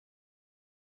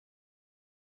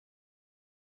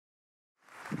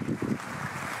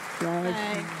Lord,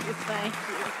 Thank you.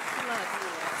 Love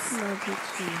you. love you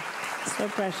too. So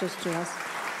precious to us.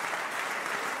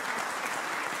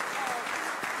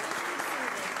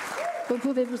 Vous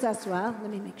pouvez vous asseoir. Let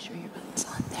me make sure your button's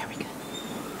on. There we go.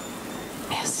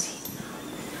 Merci.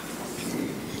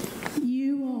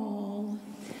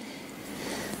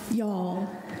 Y'all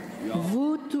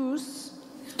Vous tous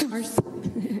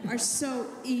are so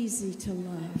easy to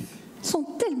love. sont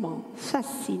tellement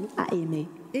faciles à aimer.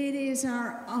 It is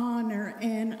our honor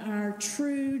and our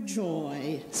true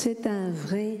joy C'est un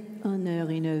vrai honneur,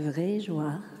 une vraie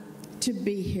joie to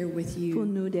be here with pour you.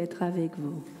 nous d'être avec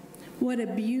vous. What a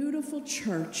beautiful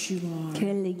church you are.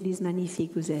 Quelle église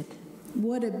magnifique vous êtes.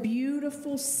 What a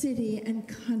beautiful city and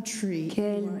country.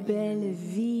 Quelle you are in. belle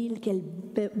ville, quel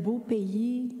beau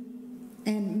pays.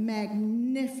 And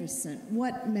magnificent.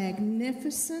 What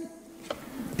magnificent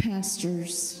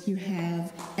pastors you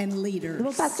have and leaders.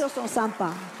 Vos pasteurs sont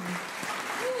sympas.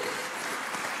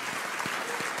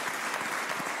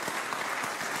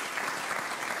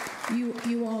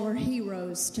 You all are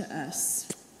heroes to us.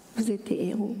 Vous êtes des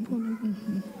héros pour nous.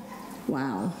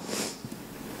 Wow.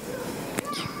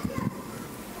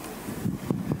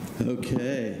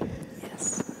 Okay.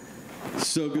 Yes.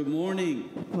 So good morning.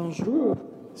 Bonjour.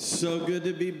 So good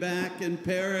to be back in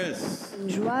Paris. Une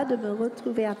joie de me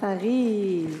retrouver à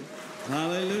Paris.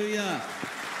 Hallelujah.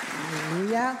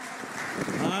 Alléluia.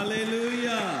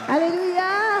 Hallelujah.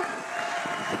 Alléluia.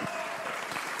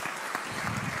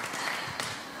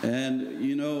 And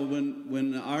you know,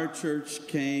 when our church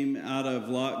came out of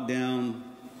lockdown,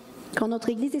 Quand notre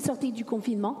église est sortie du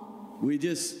confinement, we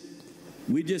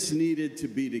just needed to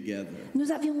be together.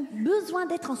 nous avions besoin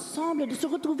d'être ensemble, de se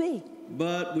retrouver.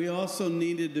 But we also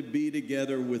needed to be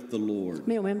together with the Lord.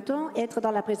 Mais en même temps, être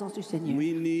dans la présence du Seigneur.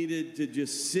 We needed to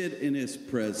just sit in His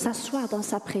presence. S'asseoir dans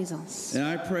sa présence. And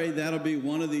I pray that'll be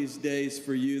one of these days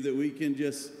for you that we can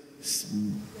just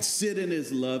sit in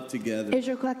His love together. Et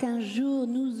je crois qu'un jour,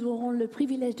 nous aurons le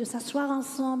privilège de s'asseoir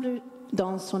ensemble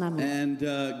dans son amour. And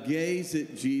gaze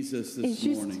at Jesus Et this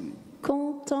juste morning.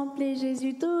 contempler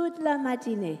Jésus toute la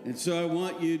matinée. And so I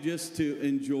want you just to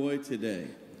enjoy today.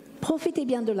 Profitez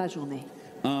bien de la journée.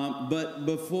 But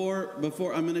before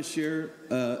I'm going to share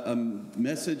a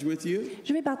message with you.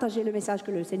 Je vais partager le message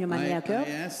que le Seigneur m'a mis à cœur.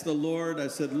 I asked the Lord, I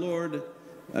said, Lord,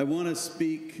 I want to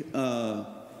speak,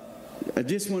 I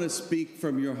just want to speak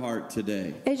from your heart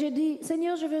today. Et je dis,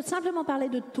 Seigneur, je veux simplement parler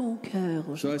de ton cœur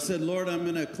So aujourd'hui. I said, Lord, I'm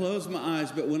going to close my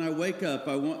eyes, but when I wake up,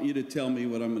 I want you to tell me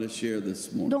what I'm going to share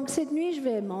this morning. Donc cette nuit, je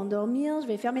vais m'endormir, je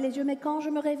vais fermer les yeux, mais quand je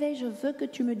me réveille, je veux que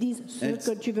tu me dises ce And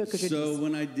que tu veux que je so dise.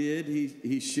 when I did,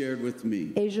 he shared with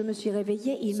me. Et je me suis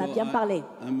réveillée, il m'a So bien parlé.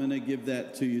 I'm going to give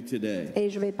that to you today.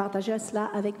 Et je vais partager cela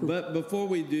avec vous. But before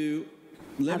we do,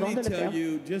 let Avant me de le tell faire.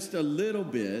 you just a little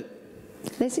bit.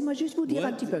 Laissez-moi juste vous dire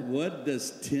un petit peu. What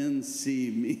does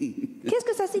 10C mean? Qu'est-ce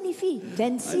que ça signifie?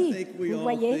 I 10C, think we vous all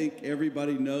voyez? think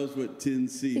everybody knows what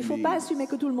 10C Il ne faut pas means. assumer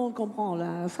que tout le monde comprend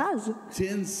la phrase.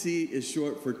 10C is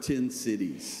short for 10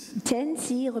 cities.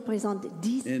 10C représente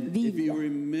 10 And if you villes.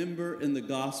 remember in the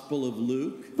Gospel of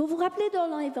Luke, Vous vous rappelez dans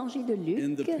l'évangile de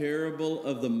in the Luc, parable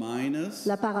of the minas,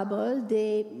 la parabole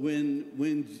des...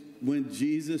 when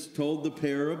Jesus told the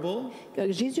parable,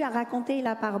 Jésus a raconté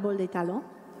la parabole des talents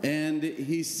and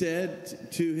he said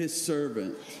to his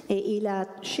servant, et il a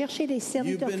cherché des "You've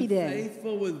serviteurs been fidèles.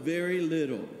 faithful with very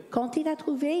little. Quand il a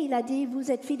trouvé, il a dit,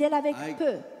 vous êtes fidèles avec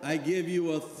peu. I give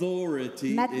you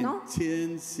authority Maintenant,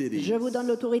 in 10 cities." Je vous donne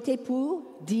l'autorité pour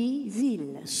 10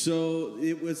 villes. So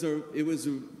it was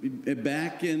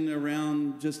back in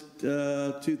around just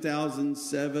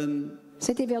 2007.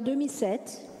 C'était vers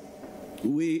 2007.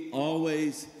 We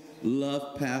always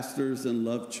love pastors and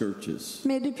love churches.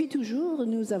 Mais depuis toujours,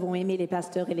 nous avons aimé les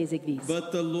pasteurs et les églises.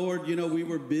 But the Lord, you know, we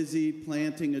were busy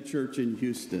planting a church in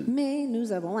Houston. Mais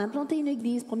nous avons implanté une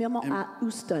église, premièrement à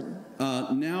Houston.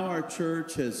 Now our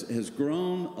church has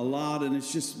grown a lot, and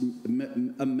it's just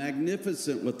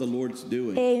magnificent what the Lord's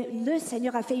doing. Et le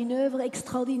Seigneur a fait une œuvre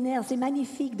extraordinaire. C'est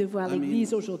magnifique de voir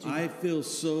l'église aujourd'hui. I feel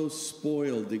so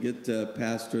spoiled to get to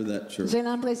pastor that church. J'ai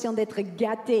l'impression d'être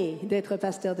gâté d'être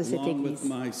pasteur de cette Along with église.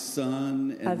 my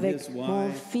son and Avec his mon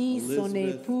wife, fils, son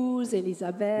Elizabeth, épouse,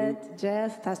 Elisabeth,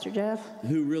 Jeff, Pasteur Jeff.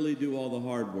 who really do all the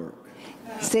hard work.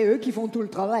 C'est eux qui font tout le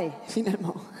travail,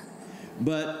 finalement.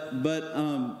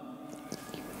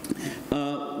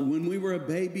 When we were a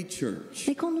baby church,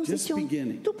 Mais quand nous just étions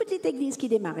beginning, toute petite église qui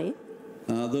démarrait,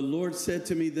 the Lord said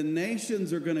to me, "The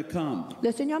nations are going to come,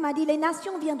 le Seigneur m'a dit, les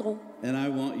nations viendront and I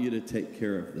want you to take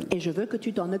care of them." et je veux que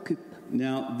tu t'en occupes.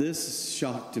 Now, this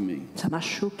shocked me Ça m'a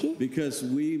choqué because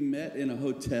we met in a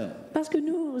hotel. parce que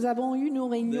nous avons eu nos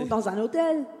réunions dans un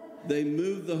hôtel. they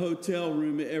moved the hotel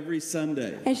room every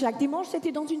Sunday. Et chaque dimanche,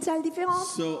 c'était dans une salle différente.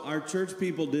 So our church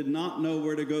people did not know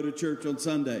where to go to church on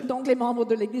Sunday. Donc les membres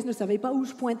de l'église ne savaient pas où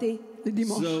je pointais le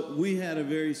dimanche. So we had a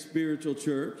very spiritual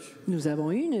church. Nous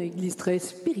avons eu une église très They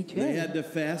spirituelle. had to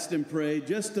fast and pray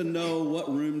just to know what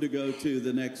room to go to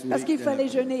the next week. Parce qu'il fallait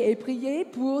jeûner et prier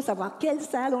pour savoir quelle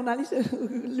salle on allait se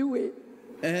louer.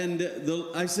 And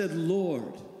I said,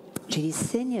 Lord, J'ai dit,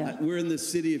 Seigneur, we're in the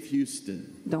city of Houston.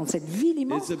 dans cette ville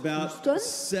immense, It's about Houston,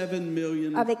 7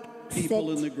 million avec people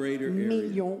in the 7 greater area.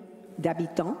 millions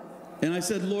d'habitants. And I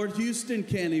said, Lord, Houston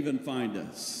can't even find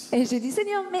us. Et j'ai dit,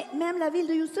 Seigneur, mais même la ville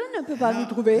de Houston ne peut pas nous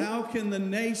trouver. How can the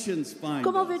nations find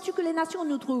Comment us? veux-tu que les nations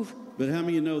nous trouvent? But how many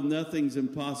of you know nothing's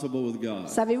impossible with God?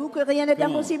 Savez-vous que rien n'est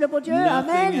Come on. impossible pour Dieu? Nothing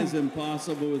Amen. is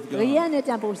impossible with God. Rien n'est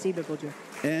impossible pour Dieu.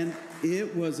 And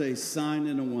it was a sign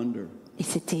and a wonder. Et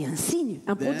c'était un signe,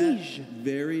 un That prodige.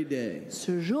 very day,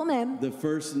 Ce jour même, the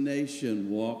first nation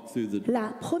walked through the door.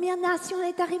 la première nation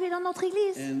est arrivée dans notre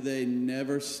église. And they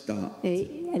never stopped. Et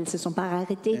elles ne se sont pas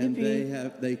arrêtées And depuis.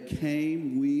 they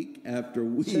came week after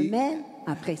week Semaine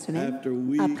après semaine after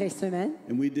week. après semaine.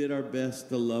 And we did our best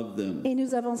to love them. Et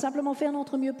nous avons simplement fait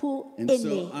notre mieux pour And aimer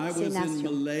so I ces was in nations.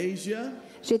 Malaysia.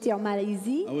 J'étais en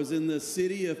Malaisie, I was in the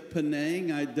city of Penang.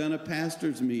 I'd done a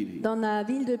pastor's meeting. dans la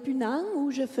ville de Penang,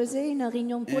 où je faisais une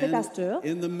réunion pour les pasteurs.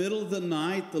 In the middle of the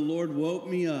night, the Lord woke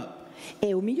me up.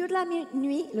 Et au milieu de la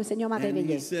nuit, le Seigneur m'a And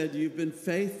réveillé. he said, you've been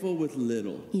faithful with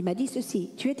little. Il m'a dit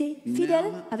ceci, tu étais fidèle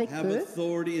Now avec have peu,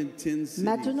 authority in 10 cities.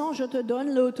 maintenant je te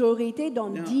donne l'autorité dans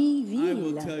Now, 10 I will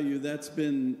villes. tell you, that's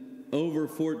been over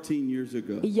 14 years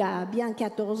ago. Il y a bien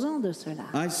 14 ans de cela.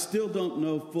 I still don't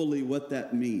know fully what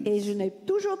that means. Et je n'ai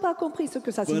toujours pas compris ce que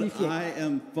ça But signifiait. I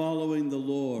am following the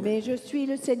Lord. Mais je suis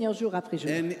le Seigneur jour après jour.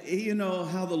 And you know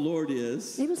how the Lord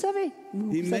is. Et vous savez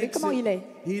comment il est.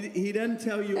 He doesn't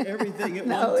tell you everything at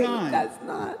No, one he time. does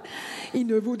not. Il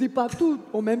ne vous dit pas tout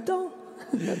en même temps,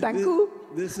 d'un coup.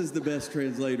 This is the best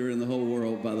translator in the whole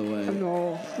world, by the way.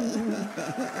 Non.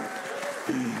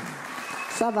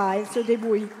 Ça va, elle se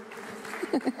débrouille.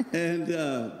 And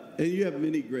you have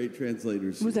many great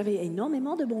translators. Vous avez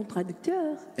énormément de bons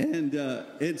traducteurs. And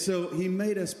so he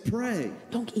made us pray.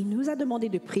 Donc, il nous a demandé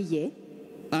de prier.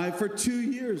 For 2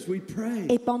 years we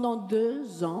prayed. Et pendant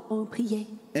 2 ans, on priait.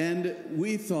 And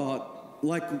we thought,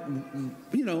 like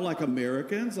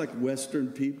Americans, like Western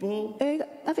people, Et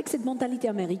avec cette mentalité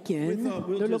we américaine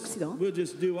thought de l'Occident, we'll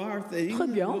just do our thing. très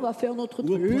bien, on va faire notre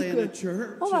We'll truc. plant a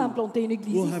church. On va and implanter une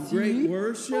église we'll have great ici.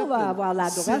 worship. On va and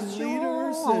avoir send l'adoration,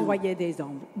 leaders and- envoyer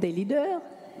des leaders.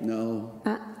 No,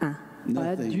 Pas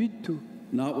Nothing. du tout.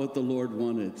 not what the Lord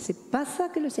wanted. C'est pas ça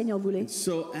que le Seigneur voulait.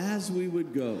 So as we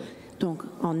would go, Donc,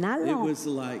 en it allant, was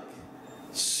like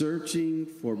searching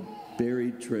for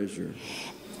buried treasure.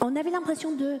 on avait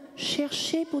l'impression de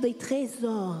chercher pour des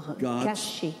trésors God's-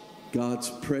 cachés.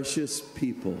 God's precious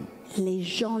people. Les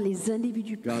gens, les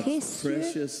individus God's précieux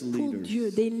precious pour leaders. Dieu,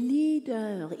 des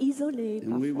leaders isolés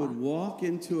And we parfois. would walk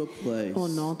into a place,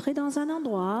 On entrait dans un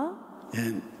endroit,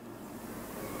 and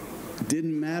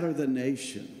didn't matter the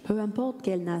nation. peu importe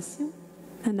quelle nation,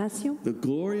 la nation, The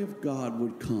glory of God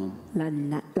would come.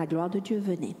 la gloire de Dieu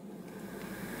venait.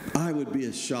 I would be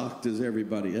as shocked as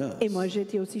everybody else. Et moi,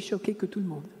 j'étais aussi choquée que tout le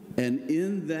monde. And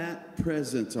in that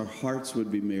presence, our hearts would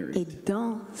be Et married.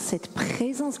 dans cette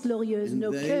présence glorieuse, And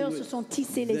nos they cœurs would- se sont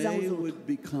tissés les uns they aux autres. would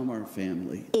become our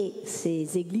family. Et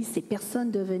ces églises, ces personnes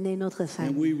devenaient notre And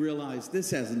famille. we realized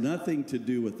this has nothing to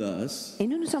do with us. Et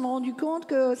nous nous sommes rendus compte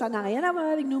que ça n'a rien à voir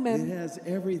avec It nous-mêmes. has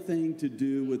everything to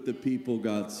do with the people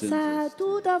God sends Ça a us.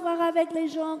 tout à voir avec les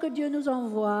gens que Dieu nous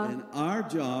envoie. And our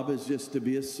job is just to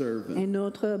be a servant. Et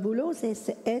notre boulot,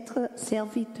 c'est être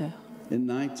serviteur. In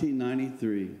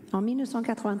 1993, En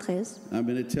 1993, I'm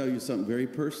going to tell you something very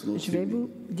personal je to vais me. vous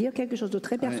dire quelque chose de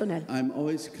très personnel. I'm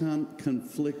always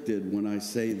conflicted when I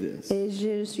say this. Et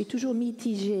je suis toujours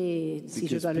mitigée si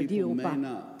je Because dois le dire ou pas.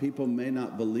 people may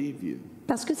not believe you.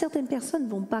 Parce que certaines personnes ne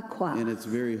vont pas croire. And it's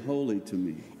very holy to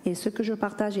me. Et ce que je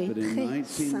partage est But in très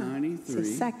saint, 1993, c'est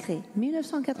sacré. I was in a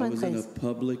 1993,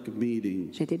 public meeting,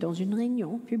 j'étais dans une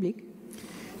réunion publique.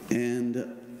 and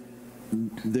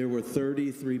there were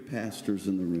 33 pastors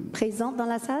in the room. Présente dans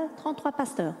la salle, 33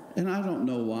 pasteurs. And I don't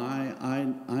know why.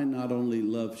 I not only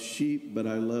love sheep, but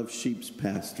I love sheep's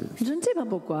pastors. Je ne sais pas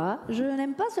pourquoi. Je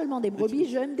n'aime pas seulement des brebis,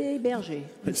 j'aime des bergers.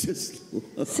 I just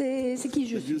love, C'est qui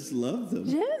je I suis. just love them.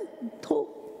 J'aime trop.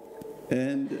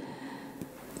 And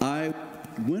I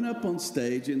went up on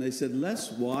stage and they said,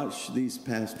 let's wash these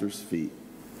pastors' feet.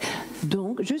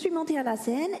 Donc, je suis montée à la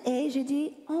scène et j'ai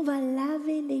dit, on va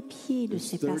laver les pieds de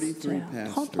ces 33 pasteurs.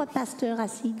 pastors. 33 pasteurs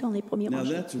assis dans les premiers Now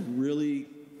rangées. that's really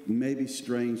maybe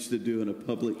strange to do in a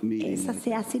public Et meeting. ça,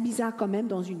 c'est assez bizarre quand même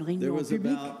dans une There réunion was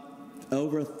publique, about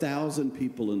over 1,000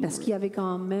 people in parce the qu'il y room. avait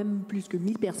quand même plus que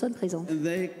 1000 personnes présentes. And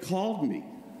they called me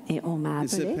Et on m'a and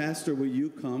said, appelé, Pastor, will you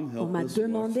come on help m'a us wash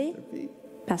demandé, their feet?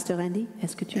 Pasteur Andy,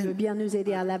 est-ce que tu veux bien nous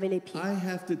aider à laver les pieds? I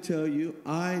have to tell you,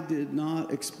 I did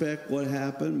not expect what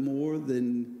happened more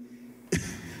than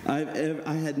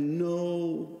I had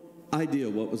no idea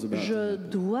what was about to Je happen.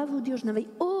 dois vous dire, je n'avais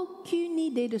aucune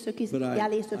idée de ce qui But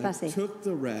allait se I passer. took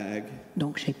the rag,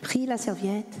 Donc j'ai pris la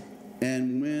serviette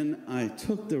and when I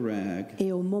took the rag,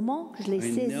 et au moment que je l'ai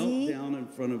I knelt saisie, down in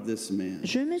front of this man.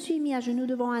 je me suis mis à genoux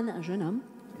devant un jeune homme.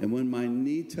 And when my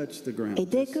knee touched the ground, Et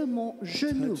dès que mon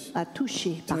genou a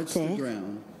touché par touched the terre,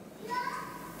 ground,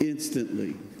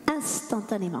 instantly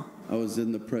instantanément, I was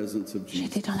in the presence of Jesus.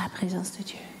 j'étais dans la présence de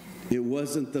Dieu. It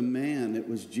wasn't the man, it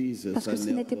was Jesus. Parce que I ce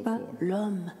knelt n'était pas before.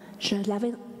 l'homme. Je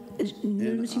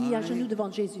me suis mis à genoux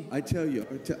devant Jésus. I tell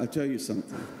you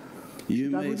something. You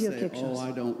dois may vous dire say, quelque "Oh, chose.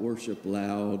 I don't worship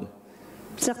loud."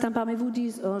 Certains parmi vous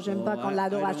disent, oh, j'aime pas Oh, quand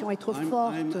l'adoration est trop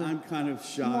forte. I'm kind of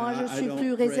shy. Moi, je I suis don't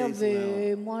plus praise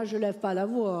réservé. loud. Moi, je lève pas la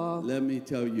voix. Let me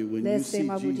tell you, when you see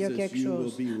Laissez-moi vous dire Jesus, quelque you will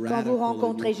chose. be Quand radical vous in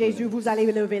rencontrez your Jésus, praise. vous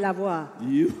allez lever la voix.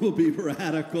 You will be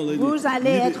radical in your- Vous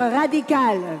allez You être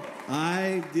radical.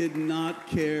 I did not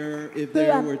care if Peu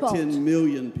there were importe 10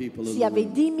 million people in S'il y avait the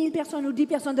room. 10 000 personnes ou 10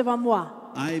 personnes devant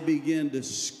moi, I began to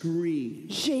scream,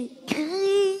 j'ai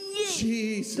crié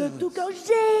Jesus, de tout cœur,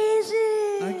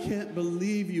 Jésus! I can't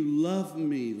believe you love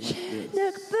me like Je this.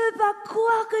 ne peux pas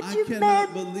croire que I tu cannot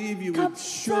m'aimes believe you comme would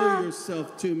show ça.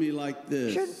 yourself to me like Je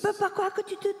ne this. peux pas croire que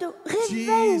tu te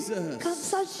révèles Jesus. comme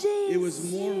ça, It was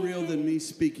more real Jésus. than me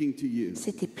speaking to you.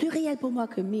 C'était plus réel pour moi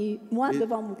que moi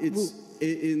devant vous. It's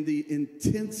in the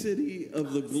intensity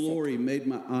of the glory made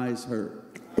my eyes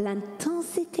hurt.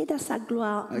 L'intensité de sa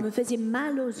gloire me faisait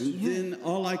mal aux And yeux. then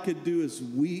all I could do is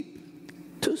weep.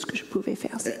 Tout ce que je pouvais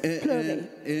faire, c'est pleurer.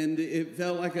 And it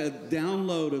felt like a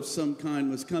download of some kind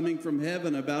was coming from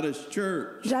heaven about his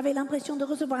church. J'avais l'impression de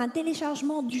recevoir un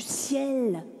téléchargement du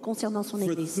ciel concernant son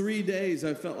For église. 3 days,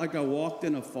 I felt like I walked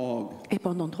in a fog. Et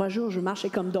pendant 3 jours, je marchais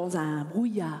comme dans un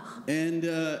brouillard. And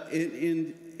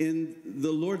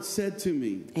the Lord said to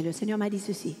me, Et le Seigneur m'a dit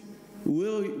ceci.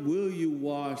 will you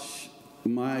wash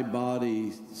my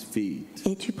body's feet?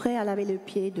 Es-tu prêt à laver le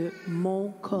pied de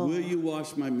mon corps? Will you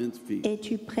wash my men's feet?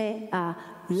 Es-tu prêt à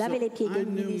laver les pieds I de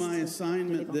knew my ministre?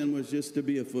 assignment then was just to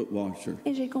be a foot washer.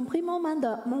 Et j'ai compris mon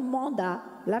mandat,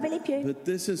 laver les pieds. But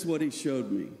this is what he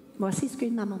showed me. Voici ce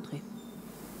qu'il m'a montré.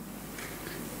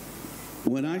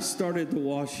 When I started to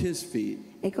wash his feet,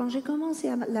 Et quand j'ai commencé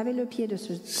à laver le pied de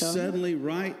ce homme, suddenly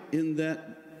right in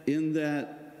that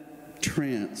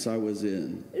trance I was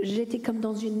in, j'étais comme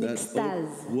dans une that extase,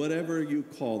 whatever you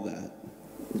call that,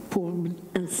 pour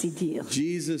ainsi dire.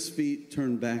 Jesus' feet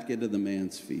turned back into the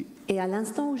man's feet. Et à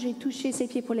l'instant où j'ai touché ses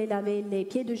pieds pour les laver, les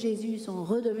pieds de Jésus sont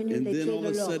redevenus And les then pieds all de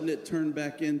of a l'homme. sudden it turned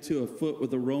back into a foot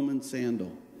with a Roman sandal.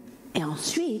 Et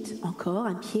ensuite, encore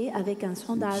un pied avec un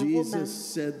sandal romain. Jesus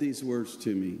said these words to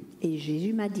me. Et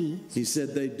Jésus m'a dit, He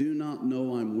said, they do not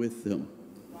know I'm with them.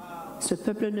 ce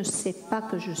peuple ne sait pas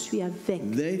que je suis avec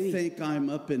They lui. think I'm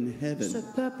up in Ce heaven.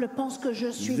 peuple pense que je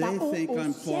suis They là-haut think au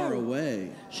I'm far ciel. away.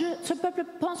 Ce peuple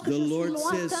pense que The je suis Lord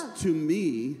says lointain. to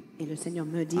me, Et le Seigneur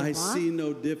me dit, I moi, see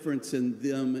no difference in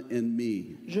them and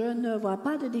me. je ne vois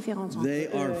pas de différence entre They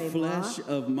eux are et moi. flesh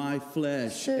of my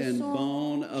flesh Ce and sont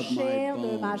bone of my chair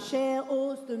de ma bone. chair,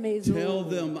 os de mes os. Tell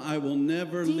them I will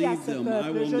never Dis à leave ce them. I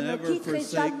peuple, will je ne never quitterai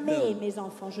forsake jamais them. mes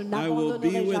enfants, je I will be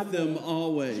n'abandonnerai with jamais. them Je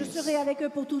always. serai avec eux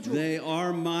pour toujours. They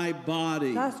are my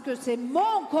body. Parce que c'est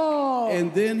mon corps. And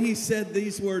then he said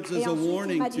these words Et as a ensuite, il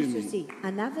warning m'a to dit me. ceci,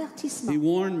 un avertissement. He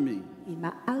warned me. Il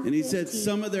m'a And he said, averti.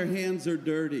 some of their hands are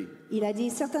dirty, Il a dit,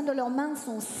 certaines de leurs mains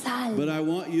sont sales, but I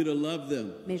want you to love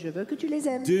them. mais je veux que tu les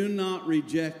aimes. Do not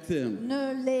reject them.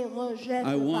 Ne les rejette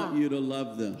I pas. want you to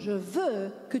love them. Je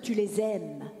veux que tu les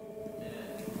aimes.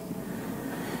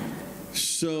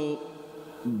 So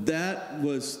that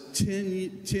was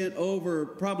 10 over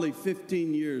probably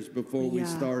 15 years before we Yeah.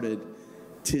 started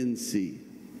 10C.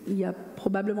 Il y a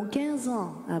probablement 15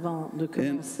 ans avant de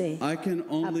commencer. I can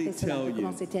only Après cela, tell de you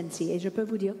commencer Tennessee. Et je peux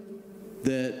vous dire,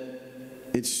 that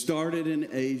it started in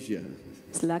Asia.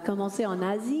 cela a commencé en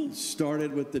Asie It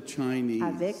started with the Chinese.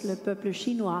 avec le peuple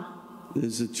chinois.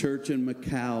 There's a church in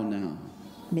Macau now.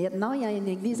 Maintenant, il y a une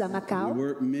église à We Macao.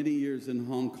 worked many years in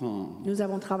Hong Kong. Nous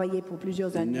avons travaillé pour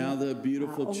plusieurs And années now the à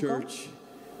beautiful Hong Kong. church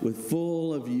with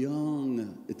full of young,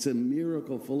 it's a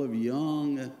miracle, full of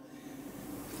young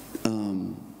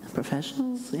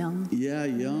Professionals, young. Yeah,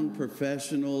 young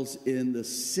professionals in the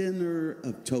center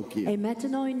of Tokyo. Et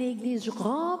maintenant, une église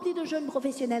remplie de jeunes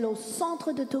professionnels au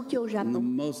centre de Tokyo, au The Japon.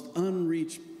 most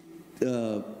unreached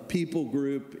people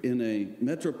group in a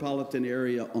metropolitan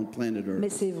area on planet Earth. Mais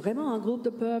c'est vraiment un groupe de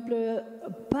peuples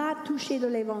pas touchés de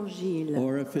l'évangile.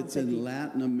 Or if dans it's cette in ville.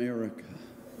 Latin America.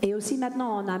 Et aussi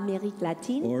maintenant en Amérique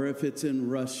latine, Or if it's in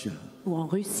Russia. ou en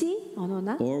Russie, on en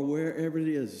a. Or wherever it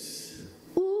is.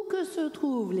 Où que se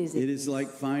trouvent les It églises. is like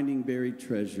finding buried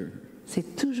treasure.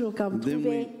 C'est toujours comme Then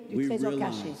trouver we du trésor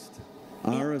caché. realized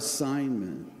our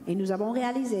assignment, Et nous avons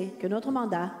réalisé que notre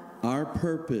mandat, our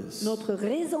purpose notre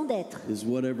raison d'être, is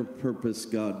whatever purpose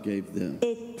God gave them.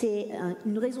 était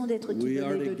une raison d'être qui We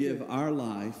are venait to de Dieu. give our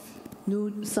life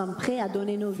Nous sommes prêts à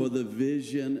donner nos for vies the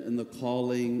vision and the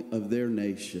calling of their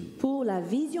nation. pour la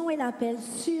vision et l'appel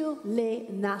sur les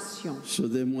nations. So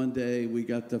then one day we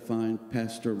got to find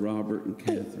Pastor Robert and Et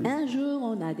Kathryn. un jour,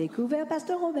 on a découvert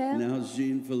Pasteur Robert Now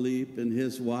Jean-Philippe and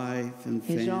his wife and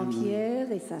et family.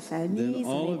 Jean-Pierre et sa famille, Then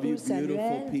all son of you épouse beautiful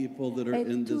Samuel, people that are et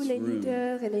in tous this les room.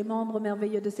 leaders et les membres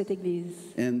merveilleux de cette église.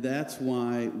 And that's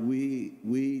why we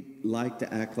like to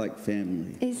act like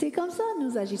family. Et c'est comme ça,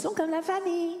 nous agissons comme la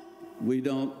famille. We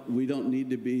don't need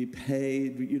to be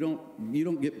paid. You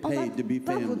don't get On va paid to be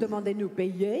pas vous family. demander de nous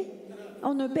payer.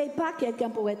 On ne paye pas quelqu'un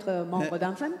pour être membre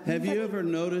d'un famille. Have you ever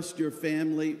noticed your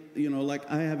family, like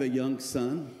I have a young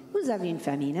son, Vous avez une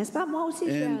famille, n'est-ce pas? Moi aussi,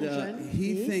 j'ai un and jeune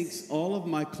he fils. thinks all of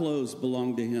my clothes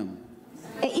belong to him.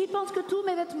 Et il pense que tous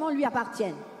mes vêtements lui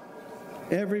appartiennent.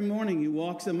 Every morning he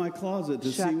walks in my closet to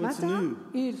see Chaque what's matin, new.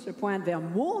 il se pointe vers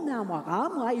mon armoire à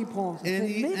moi, il prend And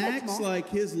he mes acts vêtements. like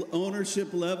his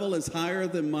ownership level is higher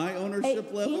than my Et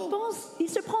ownership level. il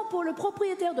se prend pour le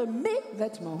propriétaire de mes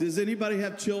vêtements. Does anybody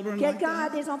have children like Quelqu'un a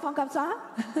that? des enfants comme ça?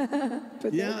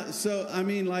 Peut-être. Yeah, so I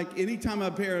mean, like anytime I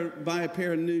buy a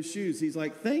pair of new shoes, he's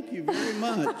like, "Thank you very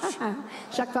much,"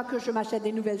 Chaque fois que je m'achète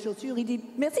des nouvelles chaussures, il dit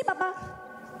merci papa.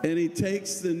 and he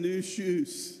takes the new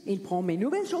shoes. Il prend mes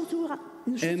nouvelles chaussures.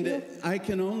 And I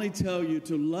can only tell you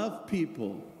to love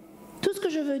people. Tout ce que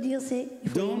je veux dire, c'est il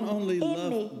faut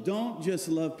aimer. Don't just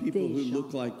love people Des who gens.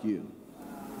 look like you.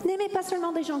 N'aimez pas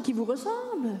seulement des gens qui vous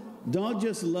ressemblent. Don't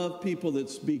just love people that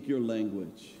speak your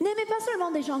language. N'aimez pas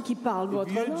seulement des gens qui parlent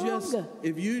votre langue.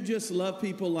 If you just love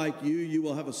people like you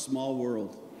will have a small world.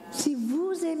 Si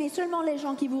vous aimez seulement les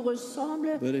gens qui vous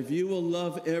ressemblent, But if you will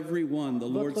love everyone the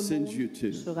Lord votre sends you monde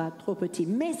to, sera trop petit.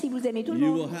 Mais si vous aimez tout le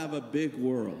you will monde, have a big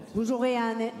world. vous aurez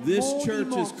un This monde church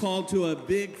immense. is called to a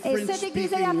big Et cette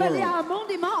église est French-speaking appelée à world. un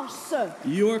monde immense.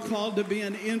 You are called to be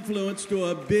an influence to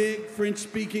a big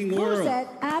French-speaking Vous world. êtes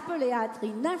appelés à être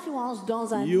une influence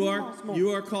dans un You immense monde.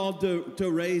 are called to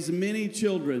raise many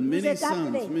children, Vous many êtes sons,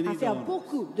 appelés many à faire daughters,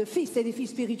 beaucoup de fils et de filles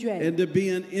spirituels and to be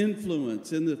an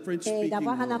influence in the et French-speaking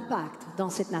d'avoir un world. impact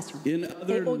dans cette nation. In Et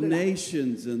other au-delà.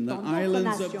 nations and the Dans d'autres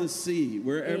islands of nations. the sea,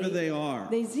 wherever Et they are.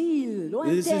 des îles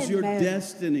This is lointaines your même,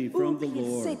 destiny où from the que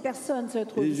Lord. ces personnes se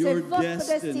trouvent. It is C'est your votre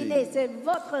destiny. destinée, c'est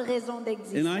votre raison And I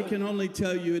d'exister. can only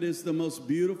tell you it is the most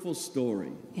beautiful story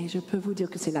Et je peux vous dire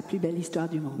que c'est la plus belle histoire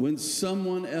du monde. when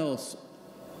someone else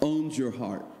owns your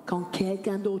heart. Quand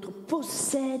quelqu'un d'autre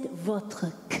possède votre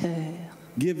cœur,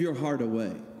 Give your heart away.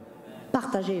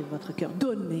 partagez votre cœur,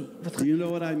 donnez votre Do cœur. you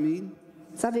know what I mean?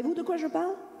 Savez-vous de quoi je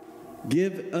parle?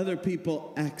 Give other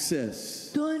people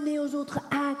access Donnez aux autres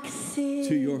accès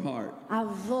to your heart, à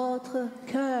votre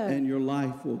cœur. and your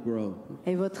life will grow.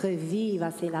 Et votre vie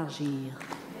va s'élargir.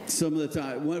 Some of the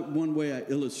time, one way I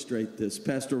illustrate this,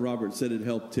 Pastor Robert said it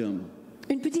helped him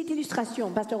Une petite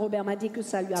illustration. Pasteur Robert m'a dit que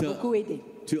ça lui a To- beaucoup aidé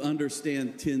to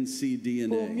understand 10C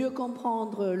pour DNA. mieux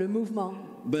comprendre le mouvement.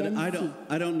 But NC.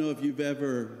 I don't know if you've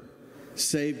ever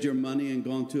saved your money and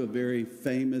gone to a very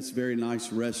famous, very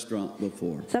nice restaurant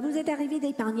before. Ça vous est arrivé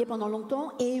d'épargner pendant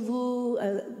longtemps et vous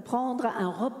prendre un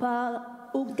repas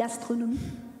au gastronomie?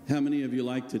 How many of you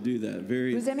like to do that?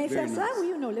 Very, Vous aimez very faire ça? nice.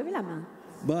 Oui ou non? Levez la main.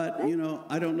 But,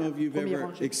 I don't know if you've Premier ever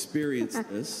rangé. experienced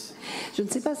this. Je ne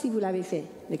sais pas si vous l'avez fait,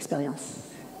 l'expérience.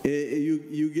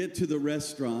 You get to the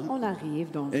restaurant, On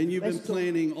arrive dans and le you've been resto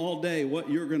planning all day what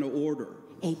you're going to order.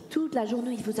 et toute la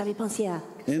journée, vous avez pensé à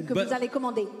ce que But- vous allez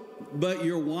commander. But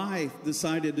your wife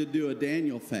decided to do a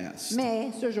Daniel fast.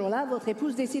 Mais ce jour-là, votre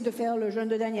épouse décide de faire le jeûne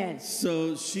de Daniel.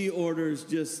 So she orders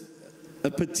just a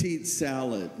petite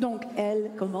salad Donc, elle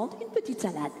commande une petite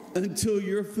salade until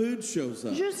your food shows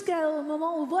up. jusqu'au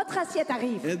moment où votre assiette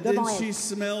arrive And then devant she elle.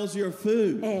 smells your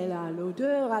food. Elle a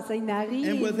l'odeur à ses narines.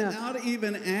 And without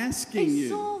even asking Et you,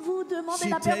 sans vous demandez she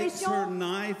la takes permission, her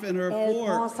knife and her elle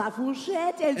prend fork sa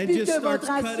fourchette, elle and pique just de starts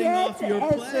votre cutting assiette, off your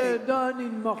elle se plate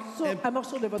donne un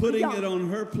morceau de votre putting viande. it on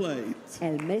her plate.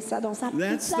 Elle met ça dans sa petite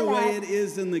That's the way salade. it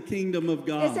is in the kingdom of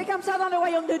Et c'est God. comme ça dans le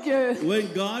royaume de Dieu. When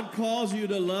God calls you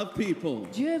to love people,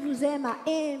 Dieu vous aime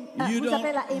vous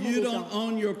appelle à aimer you les gens. don't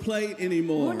own your plate Vous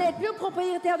anymore. n'êtes plus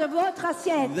propriétaire de votre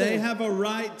assiette. They have a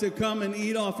right to come and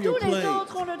eat off your Tous les plate.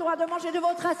 autres ont le droit de manger de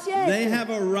votre They assiette. have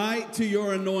a right to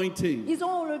your anointing. Ils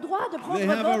ont le droit de prendre They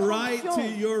have a votre right onction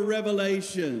to your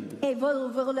revelation. et vos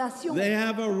relations. They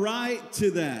have a right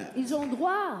to that, Ils ont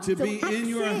droit to de be in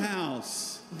your accès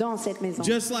house. dans cette maison.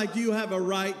 Just like you have a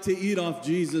right to eat off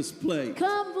Jesus' plate.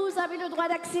 Comme vous avez le droit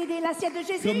d'accéder à l'assiette de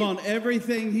Jésus. Come on,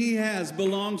 everything he has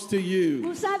belongs to you.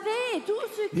 Vous savez, tout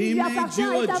ce qui He lui made appartient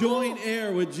you est a à vous. joint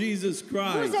heir with Jesus Vous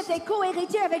Christ. êtes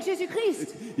co-héritiers avec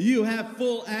Jésus-Christ. You have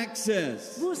full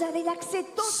access. Vous avez l'accès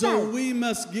So total. we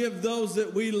must give those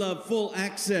that we love full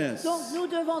access. Donc nous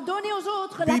devons donner aux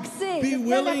autres l'accès. Be le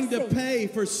plein willing to accès. pay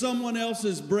for someone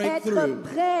else's Être breakthrough.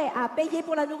 prêt à payer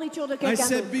pour la nourriture de I quelqu'un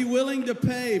said, d'autre. be willing to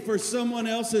pay for someone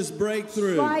else's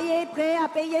breakthrough. Soyez prêt à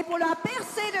payer pour la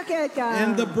percée de quelqu'un.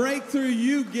 And the breakthrough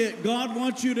you get, God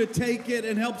wants you to take it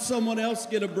and help someone else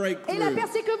get a Et la breakthrough.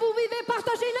 percée que vous vivez,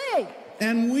 partagez-les.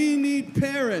 And we need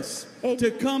Paris to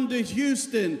come to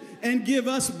Houston and give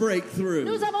us breakthrough.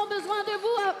 Nous avons besoin de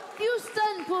vous à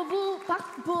Houston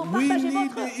pour We partager need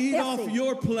votre to eat off percée.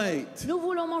 your plate. Nous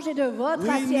voulons manger de votre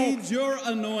We need assiette. your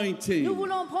Nous anointing.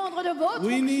 voulons prendre de votre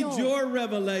We need onction. your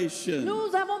revelation.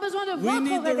 Nous avons besoin de We need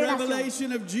votre the révélation.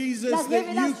 revelation of Jesus La that you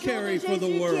révélation de carry for Jésus the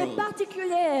qui est world.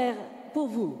 particulière pour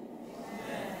vous.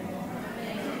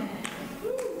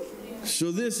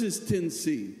 So this is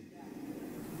 10C.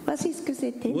 Voici ce que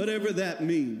c'était, Whatever that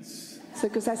means. ce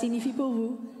que ça signifie pour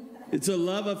vous. It's a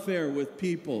love affair with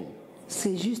people.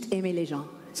 C'est juste aimer les gens.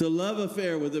 It's a love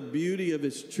affair with the beauty of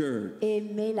his church.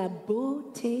 Aimer la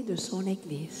beauté de son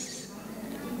Église.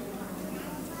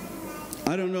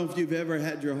 I don't know if you've ever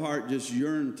had your heart just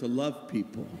yearn to love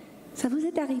people. Ça vous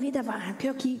est arrivé d'avoir un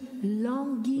cœur qui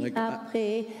languit Like,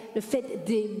 après le fait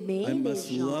d'aimer I les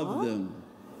must love gens. them.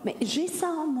 Mais j'ai ça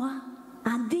en moi,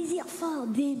 un désir fort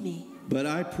d'aimer. But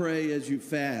I pray as you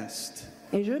fast,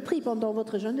 Et je prie pendant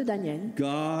votre jeûne de Daniel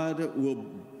God will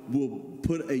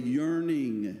put a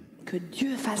yearning, que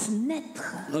Dieu fasse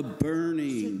naître a ce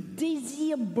burning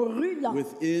désir brûlant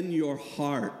within your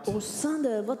heart. au sein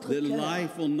de votre That cœur.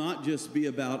 life will not just be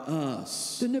about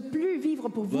us, De ne plus vivre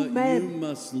pour but you vous-même,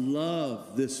 must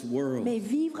love this world. mais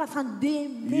vivre afin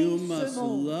d'aimer You ce must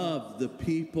monde, love the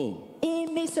people.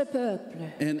 aimer ce peuple.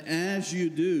 And as you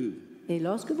do, Et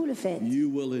lorsque vous le faites, you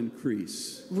will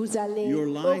increase. vous allez Your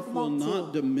life will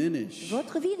not augmenter. diminish.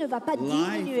 Votre vie ne va pas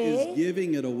Life is diminuer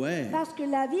giving it away. parce que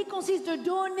la vie consiste de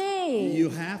donner. You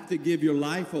have to give your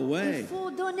life Il away. faut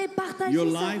donner, partager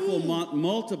Your sa life will vie.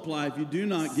 multiply if you do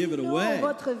not give it Sinon, away.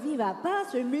 votre vie va pas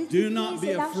se multiplier. Do not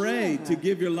be afraid to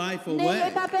give your life N'ayez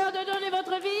away. pas peur de donner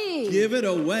votre vie. Give it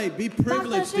away. Be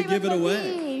privileged to Partagez give it votre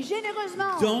away. vie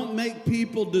généreusement. Don't make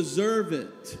people deserve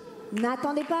it.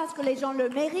 N'attendez pas à ce que les gens le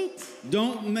méritent.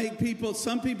 Don't make people,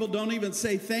 some people don't even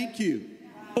say thank you.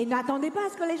 Et n'attendez pas à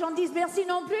ce que les gens disent merci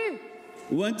non plus.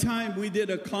 One time we did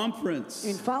a conference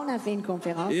Une fois, on a fait une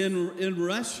conférence in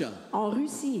Russia. en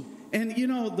Russie. And you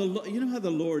know how the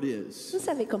Lord is. Vous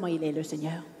savez comment il est, le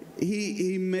Seigneur.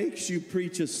 He makes you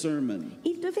preach a sermon.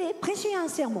 Il te fait prêcher un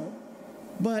sermon,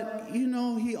 But you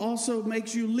know, he also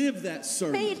makes you live that mais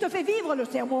sermon. il te fait vivre le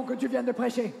sermon que tu viens de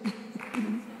prêcher.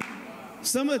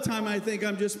 Some of the time I think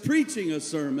I'm just preaching a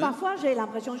sermon. Parfois, j'ai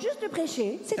l'impression juste de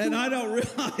prêcher, c'est And tout. I don't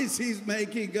realize he's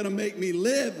going to make me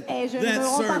live Et je ne me that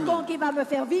rends pas sermon. compte qu'il va me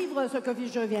faire vivre ce que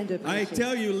je viens de I prêcher.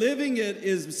 tell you, living it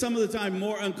is some of the time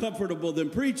more uncomfortable than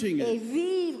preaching Et it.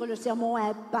 vivre le sermon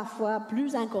est parfois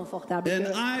plus inconfortable And que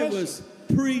I prêcher. was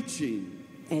preaching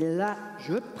Et là,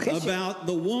 je prêchais about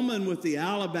the woman with the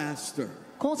alabaster,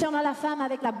 concernant la femme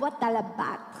avec la boîte à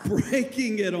l'albâtre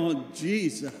breaking it on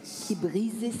Jesus. qui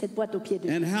brisait cette boîte au pied de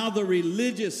And how the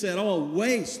religious said, oh,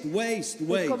 waste, waste, Et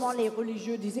waste. comment les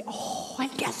religieux disaient, oh, elle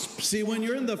gaspille. See, when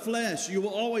you're in the flesh, you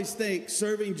will always think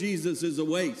serving Jesus is a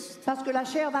waste. Parce que la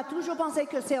chair va toujours penser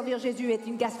que servir Jésus est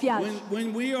une gaspillage.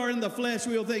 When we are in the flesh,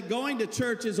 we will think going to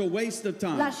church is a waste of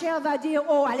time. La chair va dire,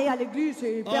 oh, aller à l'église,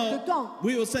 c'est perte de temps.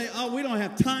 We will say, oh, we don't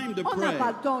have time to On n'a pray.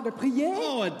 pas le temps de prier.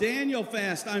 Oh, a Daniel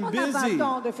fast, I'm On n'a pas le busy.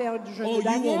 temps de faire du jeûne Oh, de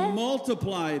you will Daniel.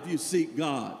 multiply if you seek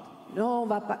God. Non, on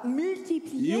va pas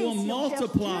multiplier. You will si on cherche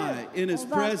multiply Dieu. in His On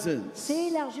va presence.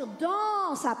 s'élargir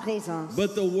dans sa présence.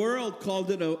 But the world called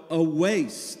it a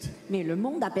waste. Mais le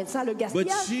monde appelle ça le But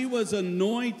gaspillage. she was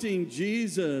anointing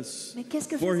Jesus Mais qu'est-ce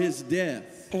que for faisait? His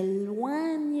death.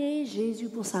 Éloignez Jésus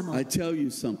pour sa mort. I tell you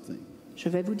something. Je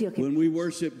vais vous dire quelque When chose. we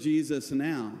worship Jesus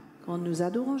now, Quand nous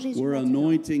adorons Jésus, we're maintenant,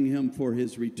 anointing Him for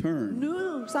His return.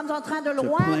 nous sommes en train de le To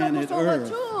oindre pour planet son earth.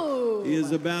 retour. He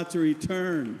is about to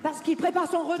return Parce qu'il prépare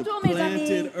son to retour, mes amis.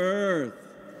 planted earth.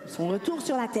 Son retour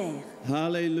sur la terre.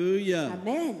 Hallelujah.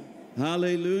 Amen.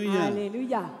 Hallelujah.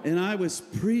 Alléluia. And I was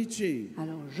preaching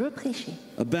Alors je prêchais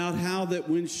about how that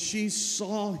when she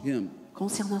saw Him,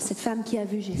 concernant cette femme qui a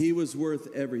vu Jésus. He was worth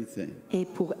everything. Et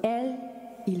pour elle,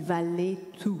 il valait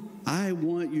tout. I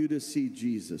want you to see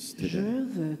Jesus Je today.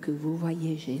 veux que vous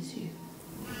voyiez Jésus.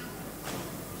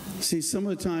 See, some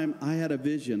of the time I had a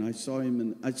vision. I saw him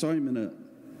in a,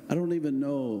 I don't even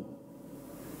know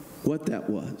what that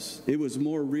was. It was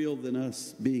more real than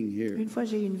us being here. Une fois,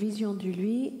 j'ai eu une vision de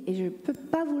lui et je ne peux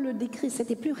pas vous le décrire.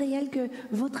 C'était plus réel que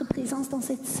votre présence dans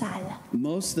cette salle.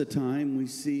 Most of the time we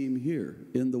see him here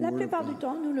in the La Word of plupart du God.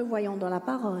 temps, nous le voyons dans la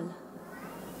parole.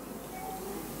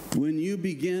 When you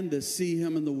begin to see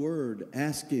him in the Word,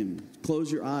 ask him,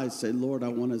 close your eyes, say, Lord, I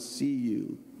want to see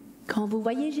you. Quand vous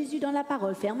voyez Jésus dans la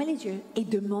parole, fermez les yeux et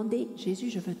demandez, Jésus,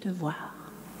 je veux te voir.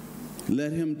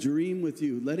 Let him dream with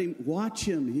you. Watch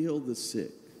him heal the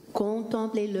sick.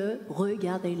 Contemplez-le,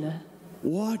 regardez-le.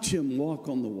 Watch him walk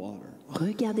on the water.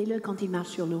 Regardez-le quand il marche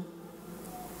sur l'eau.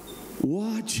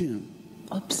 Watch him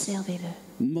Observez-le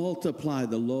multiply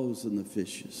the loaves and the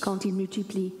fishes. quand il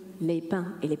multiplie les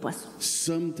pains et les poissons.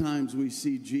 Sometimes we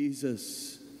see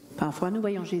Jesus Parfois, nous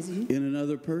voyons Jésus in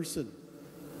another person.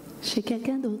 chez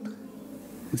quelqu'un d'autre.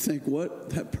 We think, what?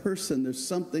 That person, there's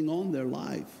something on their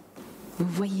life. Vous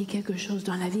voyez quelque chose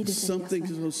dans la vie de cette Something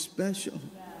personne. so special.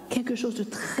 Quelque chose de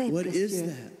très What is précieux.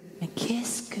 that? Mais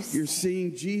qu'est-ce que You're c'est?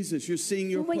 seeing Jesus. You're seeing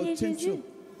your Vous voyez potential Jésus.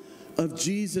 of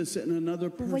Jesus in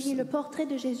another Vous voyez le person. portrait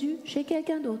de Jésus chez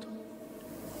quelqu'un d'autre.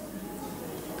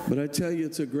 But I tell you,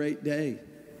 it's a great day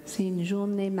C'est une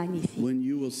journée magnifique. when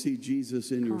you will see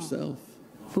Jesus in Quand yourself.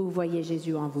 vous voyez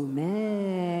Jésus en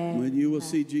vous-même. When you will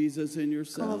see Jesus in Quand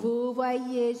yourself. vous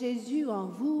voyez Jésus en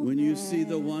vous. When you see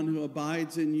the one who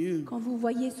abides in you. Quand vous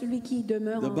voyez celui qui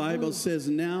demeure The en Bible vous. says,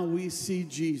 now we see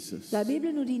Jesus La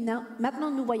Bible nous dit, non, maintenant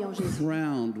nous voyons Jésus.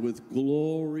 crowned with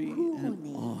glory and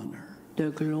Couronné. honor. De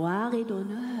gloire et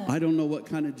d'honneur. I don't know what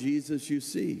kind of Jesus you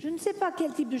see. Je ne sais pas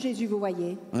quel type de Jésus vous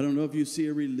voyez. I don't know if you see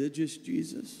a religious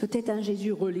Jesus, Peut-être un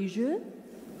Jésus religieux,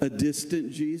 a distant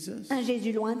Jesus, un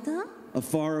Jésus lointain, a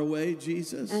faraway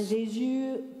Jesus, un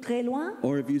Jésus très loin.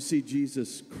 or if you see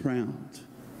Jesus crowned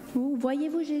Ou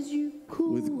voyez-vous Jésus with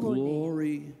couronné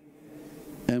glory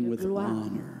and de with gloire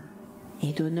honor.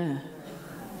 et d'honneur.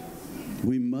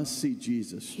 We must see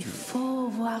Jesus. Il church. faut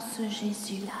voir ce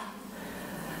Jésus-là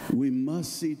We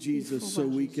must see Jesus faut so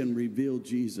voir we Jésus. can reveal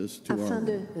Jesus to afin our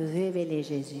de world. révéler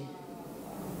Jésus.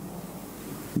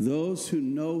 Those who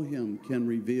know him can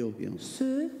reveal him.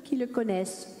 Ceux qui le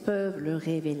connaissent peuvent le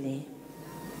révéler.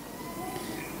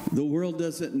 The world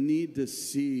doesn't need to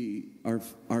see our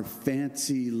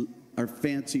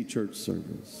fancy church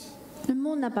service. Le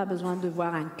monde n'a pas besoin de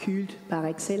voir un culte par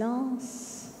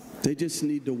excellence. They just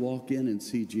need to walk in and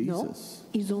see Non, Jesus.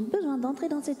 ils ont besoin d'entrer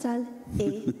dans cette salle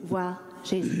et voir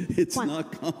Jésus. It's Point. not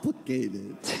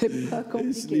complicated. C'est pas They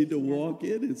just compliqué. need to walk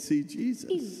in and see Jesus.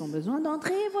 Ils ont besoin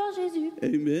d'entrer et voir Jésus.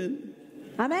 Amen.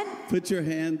 Amen. Put your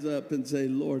hands up and say,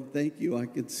 Lord, thank you. I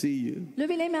can see you.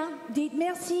 Levez les mains. Dites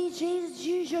merci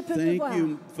Jésus, je peux te Thank voir.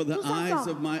 you for the Tous eyes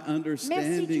ensemble. of my Merci, tu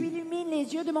understanding illumines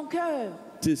les yeux de mon cœur.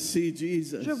 to see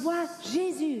Jesus Je vois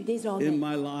Jésus désormais in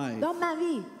my life. dans ma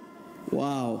vie.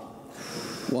 Wow.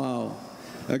 Wow.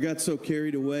 I got so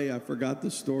carried away, I forgot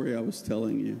the story I was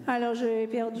telling you. Alors j'ai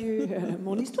perdu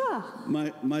mon histoire.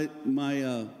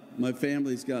 My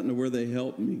family's gotten to where they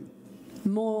help me.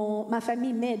 Ma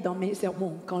famille m'aide dans mes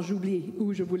sermons quand j'oublie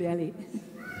où je voulais aller.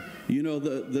 You know,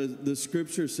 the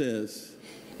scripture says,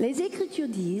 Les Écritures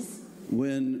disent,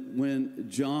 when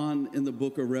John in the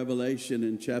book of Revelation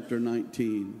in chapter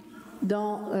 19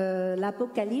 dans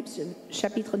l'Apocalypse,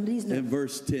 chapitre 19, and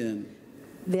verse 10,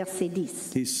 verset 10,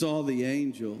 he saw the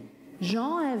angel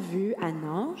Jean a vu un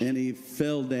ange, and he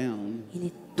fell down il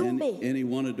est and tombé, he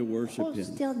wanted to worship him.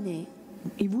 prosterné.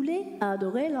 Il voulait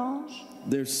adorer l'ange.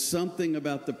 There's something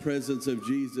about the presence of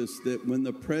Jesus that when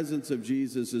the presence of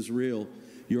Jesus is real,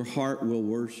 your heart will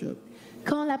worship.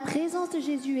 Quand la présence de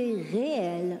Jésus est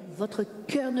réelle, votre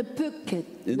cœur ne peut que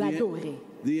And l'adorer.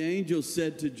 the angel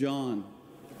said to John,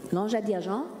 L'ange a dit à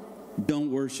Jean, don't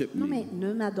worship non mais me.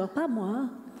 ne m'adore pas moi.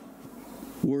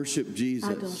 Worship Adore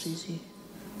Jesus. Jésus.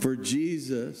 For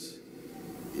Jesus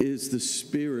is the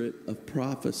spirit of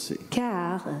prophecy.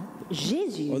 Car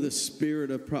Jésus, Or the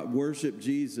spirit of worship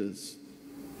Jesus.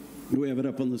 Do we have it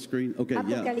up on the screen? Okay,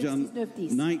 yeah. Apocalypse John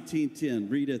 19:10. 19:10.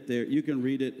 Read it there. You can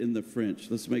read it in the French.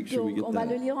 Let's make sure we donc get on va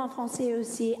le that. lire en français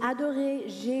aussi. Adorez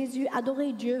Jésus,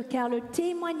 adorez Dieu, car le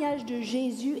témoignage de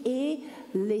Jésus est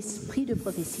l'esprit de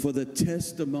prophétie. For the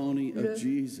testimony Le of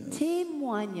Jesus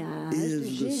témoignage de is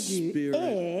the Jésus spirit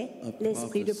est of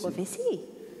l'esprit de prophecy. prophétie.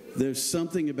 There's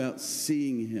something about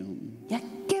seeing him Il y a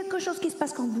quelque chose qui se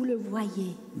passe quand vous le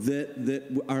voyez. that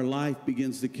our life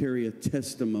begins to carry a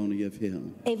testimony of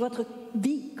him. Et votre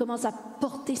vie commence à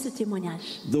porter ce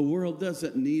témoignage. The world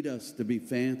doesn't need us to be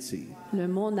fancy. Le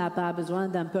monde n'a pas besoin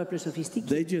d'un peuple sophistiqué.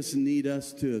 They just need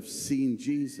us to have seen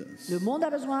Jesus Le monde a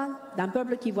besoin d'un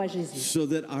peuple qui voit Jésus. so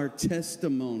that our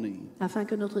testimony Afin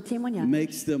que notre témoignage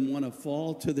makes them want to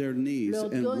fall to their knees leur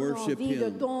and donne worship envie de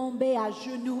him tomber à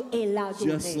genoux et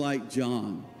just l'adorer. like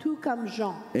John. Tout comme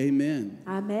Jean. Amen.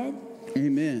 Amen.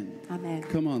 Amen. Amen.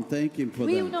 Come on, thank him for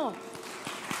Oui ou that. non?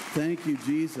 Thank you,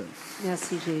 Jesus.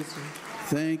 Merci Jésus.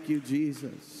 Thank you,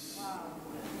 Jesus.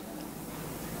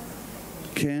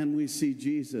 Can we see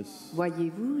Jesus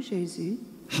Voyez-vous Jésus,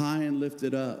 high and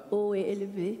lifted up, haut et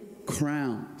élevé,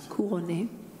 crowned couronné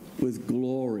with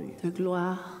glory de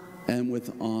gloire and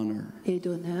with honor? et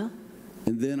d'honneur?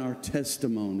 And then our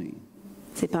testimony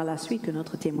C'est par la suite que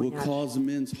notre will témoignage cause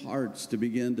men's hearts to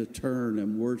begin to turn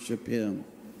and worship him.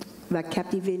 va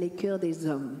captiver les cœurs des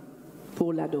hommes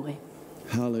pour l'adorer.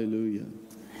 Hallelujah.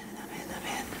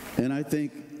 And I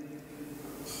think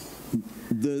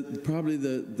probably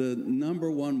the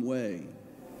number one way,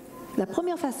 La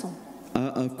première façon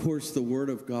of course, the Word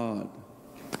of God,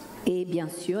 est bien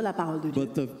sûr la parole de Dieu.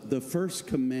 but the first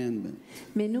commandment,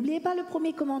 Mais n'oubliez pas le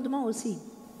premier commandement aussi.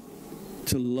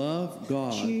 to love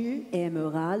God Tu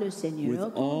aimeras le with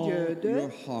Seigneur, ton all Dieu, de your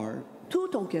heart, tout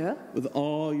ton cœur, with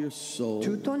all your soul,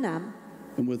 toute ton âme,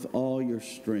 and with all your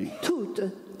strength. toute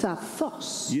ta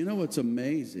force. You know what's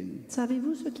amazing?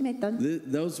 Savez-vous ce qui m'étonne?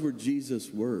 Those were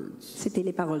Jesus' words. C'était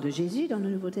les paroles de Jésus dans le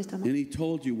Nouveau Testament. And he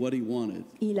told you what he wanted.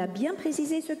 Il a bien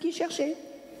précisé ce qu'il cherchait.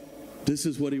 This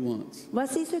is what he wants.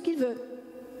 Voici ce qu'il veut.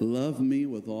 Love me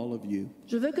with all of you.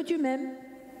 Je veux que tu m'aimes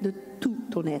de tout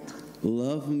ton être.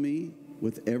 Love me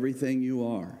with everything you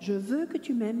are. Je veux que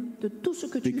tu m'aimes de tout ce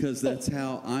que tu Because es. that's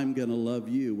how I'm going to love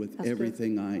you with Parce que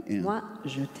everything I am. Moi,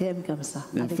 je t'aime comme ça.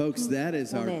 Now, avec folks, tout that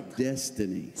is mon our être.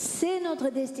 destiny. C'est notre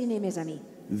destinée, mes amis.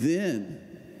 Then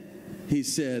he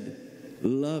said,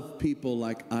 love people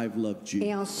like I've loved Et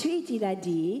you. ensuite, il a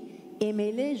dit,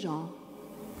 aimez les gens.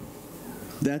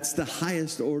 That's the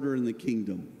highest order in the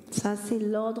kingdom. Ça, c'est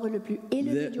l'ordre le plus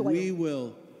élevé That du we royaume.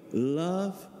 will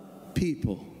love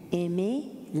people, Aimer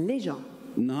les gens.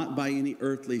 not by any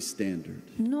earthly standard.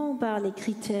 Non par les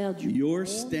critères du Your monde.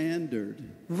 standard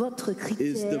Votre is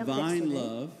critère divine personnel.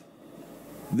 love,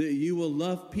 that you will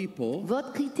love people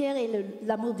Votre critère est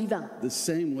l'amour divin. the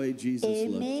same way Jesus loved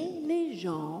you. Aimer les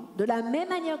gens de la même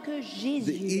manière que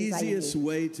Jésus The les a easiest aimés.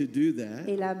 way to do that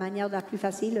Et la manière la plus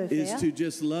facile de is faire to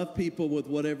just love people with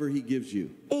whatever he gives you.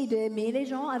 est d'aimer les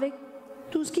gens avec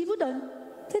tout ce qu'il vous donne.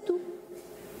 C'est tout.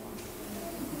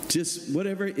 Just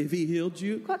whatever, if he healed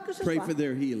you, Quoi que ce pray soit. for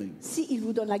their healing. S'il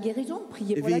vous donne la guérison,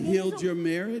 priez If pour la he guérison. healed your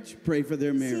marriage, pray for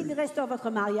their S'il marriage. restaure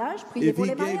votre mariage, priez If pour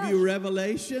he les gave mariages. you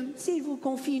revelation S'il vous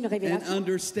confie une and révélation,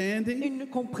 understanding, une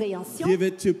compréhension, give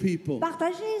it to people.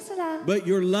 partagez cela. But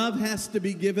your love has to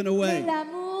be given Mais away.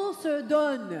 l'amour se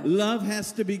donne. Love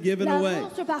has to be given away.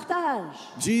 L'amour se partage.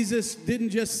 Jesus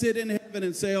didn't just sit in heaven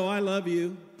and say, oh, I love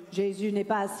you. Jésus n'est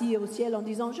pas assis au ciel en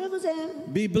disant « Je vous aime,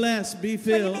 Be blessed, be soyez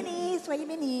filled. bénis, soyez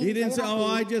bénis. He didn't say, soyez oh,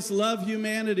 I remplis. just love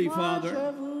humanity, Moi, Father.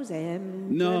 je vous aime.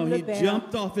 No, j'aime le he Père.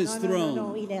 jumped off his Non, throne.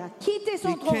 non, il a quitté son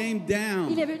He trône. came down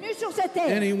Il est venu sur cette and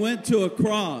terre. he went to a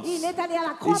cross. Il est allé à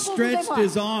la He croix pour vous et stretched moi.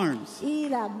 his arms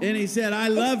Il a and he said, I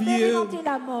love you. expérimenté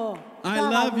la mort. I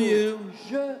par love amour. you.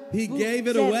 Je He vous gave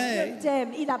it aime, away. je t'aime.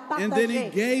 Il a And then he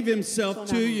partagé gave himself son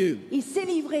to amour. you. Il s'est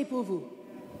livré pour vous.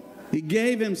 He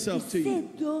gave Il himself to s'est you.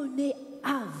 donné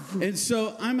à vous. And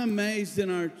so I'm amazed in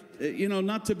our,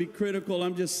 not to be critical,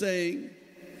 I'm just saying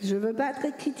Je ne veux pas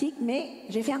être critique, mais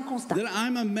j'ai fait un constat. that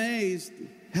I'm amazed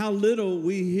how little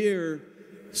we hear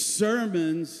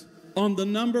sermons on the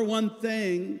number one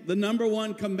thing, the number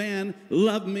one command,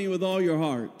 love me with all your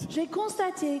heart. J'ai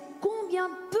constaté combien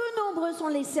peu nombreux sont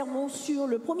les sermons sur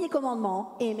le premier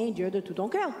commandement, aimer Dieu de tout ton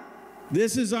cœur.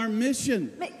 This is our mission.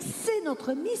 Mais c'est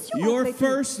notre mission. Your après tout.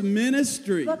 first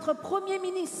ministry Votre premier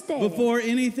ministère, before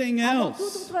anything avant toute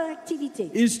else autre activité,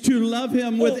 is to love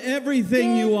him with est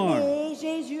everything you are. d'aimer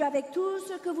Jésus avec tout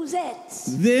ce que vous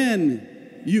êtes. Then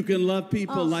you can love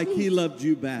people like he Ensuite, loved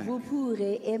you back. vous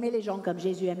pourrez aimer les gens comme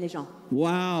Jésus aime les gens.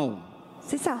 Wow.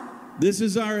 C'est ça. This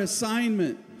is our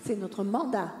assignment. C'est notre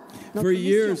mandat. Notre For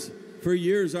mission.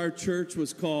 years, our church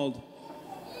was called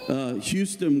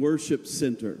Houston Worship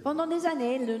Center. Pendant des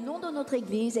années, le nom de notre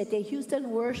église était Houston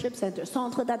Worship Center,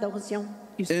 centre d'adoration.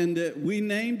 And we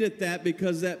named it that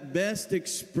because that best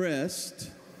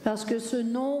expressed Parce que ce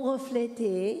nom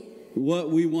reflétait what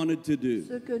we wanted to do.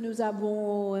 ce que nous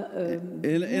avons And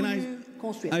voulu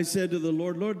construire. I said to the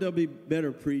Lord, there'll be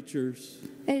better preachers.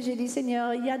 Et j'ai dit,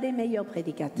 Seigneur, il y a des meilleurs There'll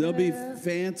prédicateurs, be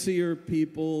fancier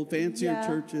people, il y fancier a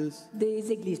churches.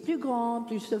 des églises plus grandes,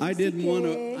 plus I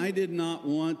sophistiquées. did not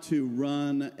want to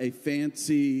run a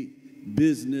fancy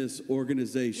business Je ne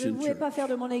organization voulais church. pas faire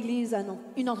de mon église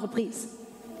une entreprise.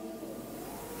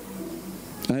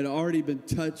 I had already been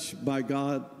touched by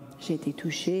God, J'ai été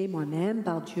touchée moi-même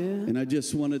par Dieu and I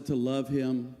just wanted to love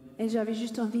Him. et j'avais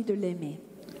juste envie de l'aimer.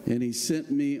 And He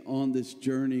sent me on this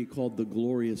journey called the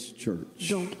Glorious Church.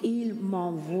 Donc il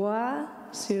m'envoie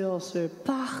sur ce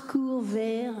parcours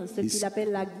vers ce qu'il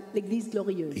appelle l'église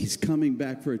glorieuse. He's coming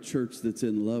back for a church that's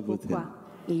in love with Pourquoi? Him.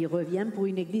 Et il revient pour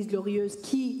une église glorieuse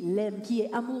qui l'aime, qui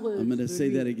est amoureuse I'm going to de say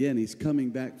lui. that again. He's coming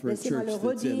back for a Laissez-moi church le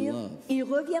that's in redire. love. Il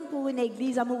revient pour une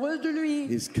église amoureuse de lui.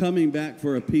 He's coming back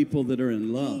for a people that are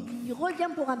in love. Il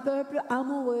revient pour un peuple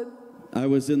amoureux. I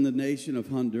was in the nation of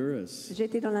Honduras.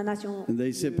 J'étais dans la nation And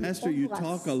they said, de Pastor, you Honduras.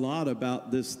 talk a lot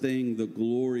about this thing, the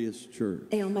glorious church.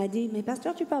 Et on m'a dit, mais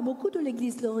pasteur, tu parles beaucoup de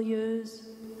l'église glorieuse.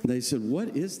 They said, what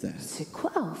is that? C'est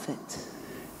quoi en fait?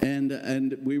 And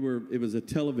it was a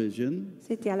television,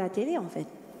 C'était à la télé en fait.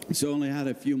 so I only had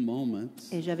a few moments.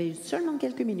 Et j'avais seulement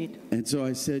quelques minutes. And so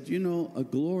I said, a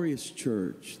glorious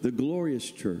church, the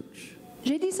glorious church,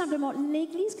 J'ai dit simplement,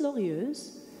 l'église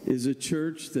glorieuse is a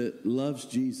church that loves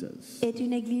Jesus est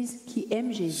une église qui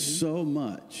aime Jésus so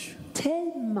much.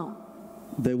 tellement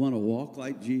They want to walk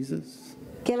like Jesus.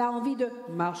 qu'elle a envie de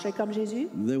marcher comme Jésus,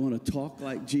 They want to talk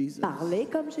like Jesus. parler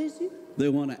comme Jésus, They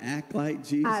want to act like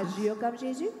Jesus. agir comme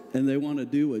Jésus And they want to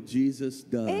do what Jesus et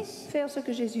does faire ce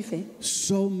que Jésus fait.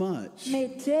 so much Mais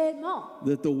tellement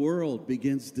that the world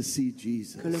begins to see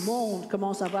Jesus. que le monde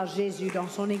commence à voir Jésus dans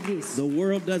son église. The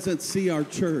world doesn't see our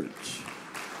church.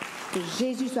 Que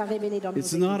Jésus soit révélé dans nos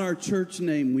It's not églises. our church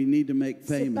name we need to make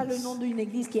C'est pas le famous. nom d'une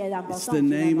église qui est It's important. the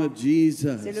name finalement. of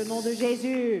Jesus. C'est le nom de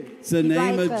Jésus. It's the qui doit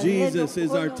name être of Jesus is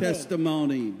our renommé,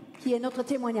 testimony. qui est notre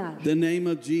témoignage. The name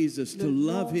of Jesus, to Le nom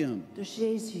love Him. de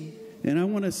Jésus. And I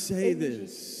want to say Aimer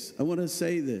this. I want to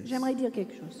say this. J'aimerais dire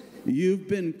quelque chose. You've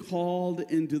been called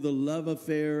into the love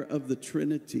affair of the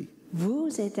Trinity.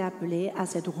 Vous êtes appelés à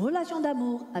cette relation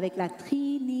d'amour avec la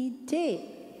Trinité.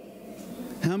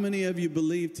 How many of you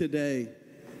believe today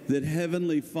that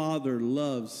Heavenly Father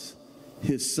loves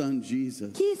His Son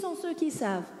Jesus? Qui sont ceux qui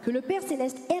savent que le Père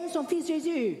Céleste aime son Fils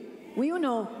Jésus? Oui ou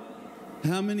non?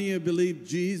 How many of you believe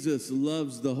Jesus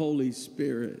loves the Holy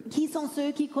Spirit? Qui sont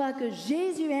ceux qui croient que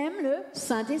Jésus aime le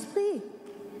Saint-Esprit?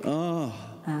 Oh,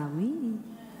 Ah oui.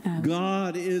 Ah oui.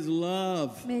 God is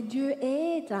love, Mais Dieu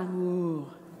est amour.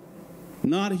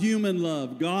 not human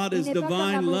love. God Il is n'est pas qu'un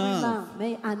divine amour love. humain,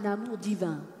 mais un amour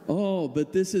divin. Oh,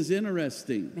 but this is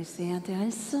interesting. Mais c'est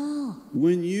intéressant.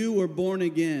 When you were born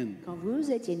again Quand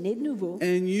vous étiez né de nouveau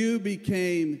and you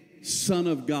became Son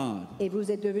of God, et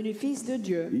vous êtes devenu fils de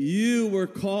Dieu, you were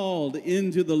called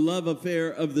into the love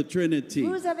affair of the Trinity.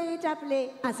 vous avez été appelé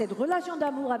à cette relation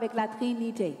d'amour avec la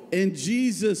Trinité. And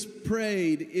Jesus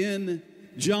prayed in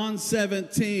John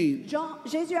 17,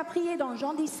 Jésus a prié dans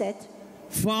Jean 17,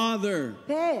 Father,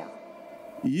 Père,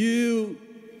 you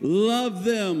love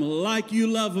them like you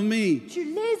love me. tu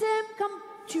les aimes comme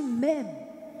tu m'aimes.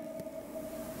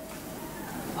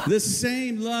 The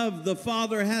same love the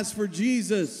Father has for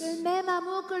Jesus. Le même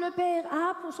amour que le Père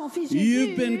a pour son Fils You've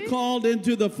Jésus. been called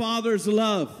into the Father's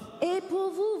love. Et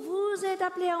pour vous, vous êtes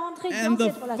appelés à entrer And dans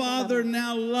the cette relation Father d'amour.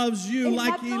 now loves you Et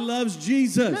like He maintenant, loves Le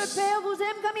Jesus. Père vous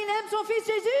aime comme il aime son Fils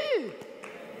Jésus.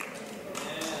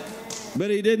 But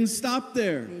He didn't stop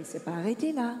there. Mais il ne s'est pas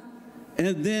arrêté là.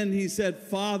 And then He said,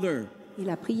 Father, Il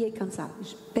a prié comme ça.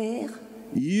 Père,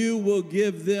 you will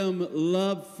give them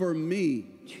love for me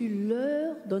tu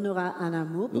leur donneras un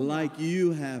amour pour moi, like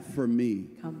you have for me.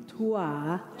 comme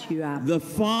toi tu as. The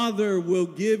Father will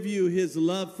give you His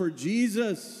love for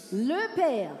Jesus Le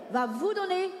Père va vous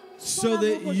donner son so amour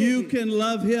that pour you Jésus, can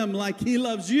love Him like He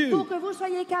loves pour you. que vous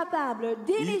soyez capables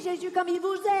d'aimer Jésus comme il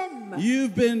vous aime.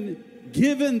 You've been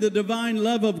given the divine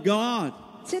love of God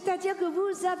C'est-à-dire que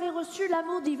vous avez reçu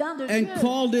l'amour divin de and Dieu.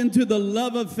 called into the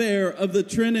love affair of the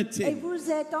Et vous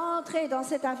vous êtes entrés dans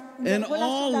cette And relation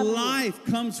all d'amour. life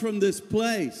comes from this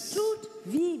place. Toute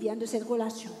vie vient de cette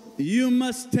relation. You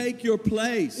must take your Il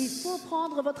place faut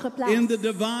prendre votre place in the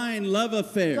divine love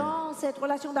affair dans cette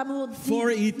relation d'amour for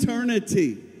divin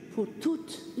eternity. pour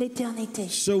toute l'éternité.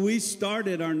 So we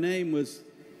started, our name was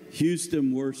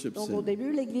Houston Worship Donc au Center.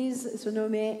 début, l'église se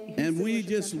nommait And Houston we Worship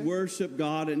just Center. worshiped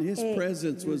God, and His Et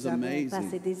presence was nous avons passé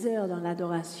amazing. des heures dans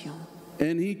l'adoration.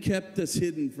 And He kept us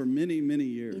hidden for many, many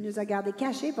Il years. nous a gardés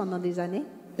cachés pendant des années.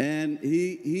 And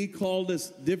He called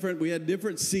us different, we had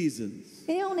different seasons.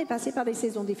 Et on est passé par des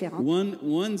saisons différentes.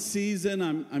 One season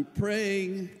I'm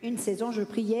praying, Une saison, je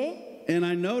priais. and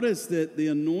I noticed that the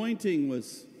anointing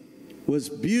was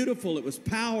beautiful, it was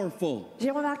powerful.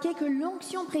 J'ai remarqué que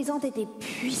l'onction présente était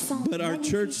puissante. But our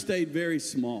magnifique. church stayed very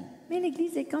small. Mais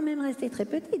l'église est quand même restée très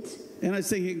petite. And I was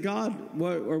thinking, God,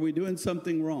 are we doing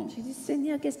something wrong? J'ai dit,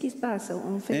 Seigneur, qu'est-ce qui se passe?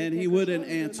 On fait And he quelque wouldn't chose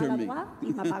de answer me. maladroit?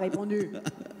 Il m'a pas répondu.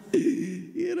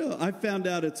 You know, I found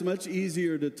out it's much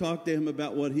easier to talk to him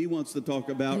about what he wants to talk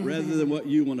about rather than what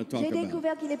you want to talk J'ai about.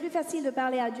 découvert qu'il est plus facile de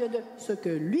parler à Dieu de ce que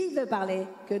lui veut parler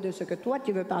que de ce que toi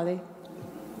tu veux parler.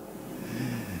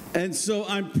 And so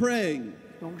I'm praying.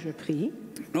 Donc je prie.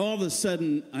 All of a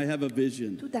sudden, I have a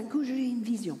vision. Tout d'un coup, j'ai eu une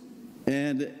vision.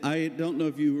 And I don't know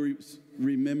if you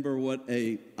remember what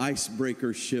a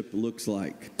icebreaker ship looks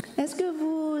like. Est-ce que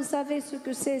vous savez ce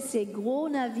que c'est ces gros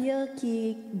navires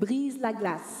qui brisent la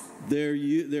glace? They're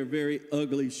very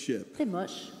ugly ships. Très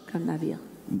moche comme navire.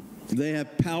 They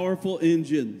have powerful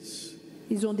engines.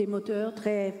 Ils ont des moteurs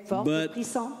très forts, But-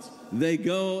 puissantes. They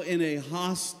go in a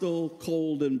hostile,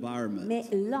 cold environment. Mais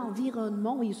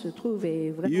l'environnement où ils se trouvent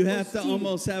est vraiment You have to hostile.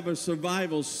 almost have a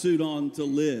survival suit on to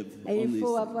live Et on il these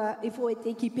faut, things. il faut être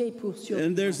équipé pour survivre.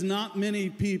 And there's not many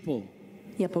people.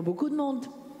 Il n'y a pas beaucoup de monde.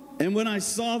 And when I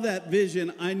saw that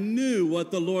vision, I knew what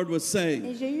the Lord was Et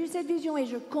saying. j'ai eu cette vision et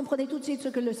je comprenais tout de suite ce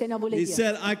que le Seigneur voulait He dire.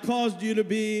 said, I caused you to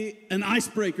be an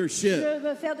icebreaker ship, Je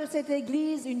veux faire de cette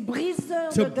église une briseur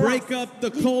to de break glace up the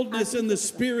coldness in the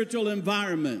spiritual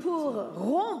environment. pour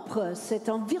rompre cet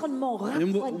environnement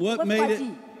And refroidi.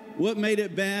 what made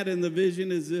it bad in the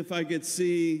vision is if I could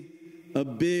see a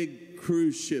big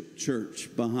cruise ship church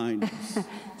behind us.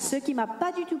 Ce qui m'a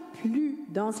pas du tout plu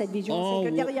dans cette vision, c'est que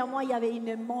All derrière moi, il y avait une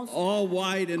immense All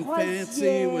white and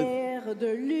fancy with croisière de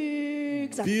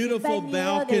luxe, avec des beautiful bannières, des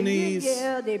balconies.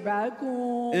 lumières, des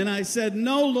balcons. And I said,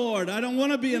 no, Lord, I don't want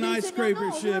to be J'ai an dit, ice Seigneur, scraper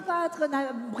non, je ne veux ship. pas être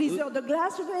un briseur de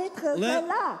glace, je veux être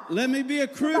là. Let me be a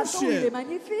Ce cruise bateau, il est ship.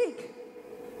 magnifique.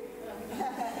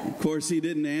 Of course, he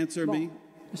didn't answer Bon, me.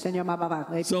 le Seigneur m'a pas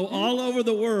répondu. So all over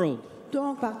the world,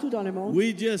 Donc, partout dans le monde,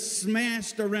 we just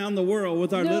smashed around the world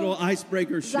with our Nous little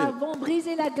icebreaker nous ship, avons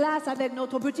brisé la glace avec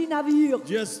notre petit navire.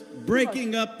 just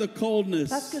breaking up the Parce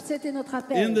coldness que c'était notre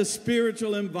appel. in the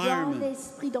spiritual Dans environment.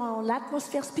 l'esprit, dans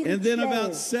l'atmosphère And then spirituelle.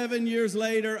 about 7 years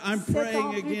later, I'm 7 ans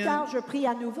praying plus again, tard, je prie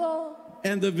à nouveau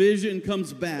and the vision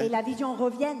comes et back. la vision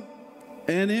revient.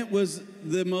 And it was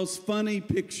the most funny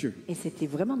picture. Et c'était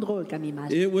vraiment drôle comme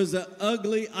image. It was an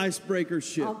ugly icebreaker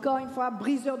ship. Encore une fois,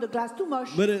 briseur de glace tout moche.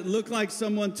 But it looked like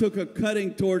someone took a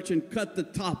cutting torch and cut the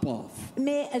top off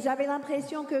Mais j'avais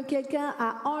l'impression que quelqu'un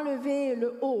a enlevé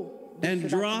le haut de and ce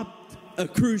bateau dropped a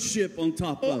cruise ship on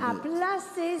top et of a it.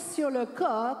 placé sur le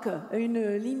coq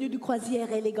une ligne de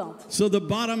croisière élégante. So the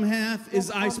bottom half is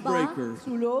Donc, en bas, icebreaker.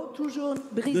 sous l'eau, toujours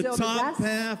The briseur de top glace.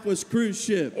 half was cruise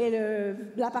ship. Et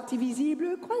la partie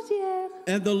visible, croisière.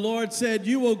 And the Lord said,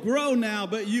 you will grow now,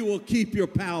 but you will keep your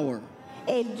power.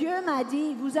 Et Dieu m'a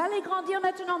dit, vous allez grandir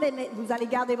maintenant, mais vous allez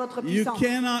garder votre You puissance.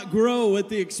 cannot grow at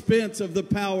the expense of the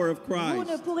power of Vous ne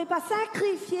Christ. pourrez pas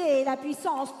sacrifier la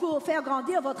puissance pour faire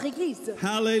grandir votre Église.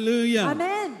 Hallelujah.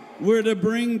 Amen. We're to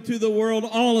bring to the world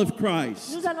all of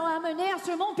Christ. Nous allons amener à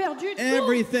ce monde perdu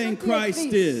Everything tout ce qui est Christ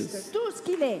Christ, is. tout ce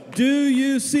qu'il est. Do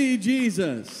you see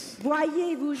Jesus?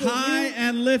 Voyez-vous High Jésus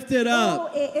and lifted haut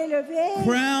up, et élevé,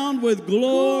 crowned with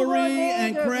glory couronné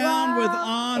and de crowned with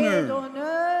gloire et honor.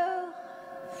 d'honneur.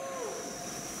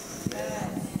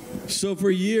 So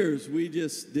for years, we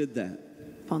just did that.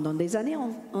 Pendant des années,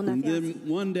 on a And fait ainsi. then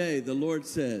one day, the Lord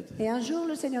said, Et un jour,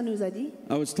 le Seigneur nous a dit,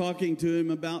 I was talking to him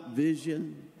about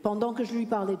vision. pendant que je lui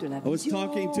parlais de la I was vision,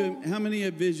 talking to him. How many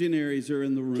of visionaries are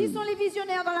in the qui sont room? les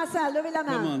visionnaires dans la salle? Levez la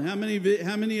Come main. on. How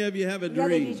many of you have a Il y a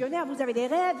des dream? visionnaires, vous avez des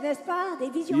rêves, n'est-ce pas? Des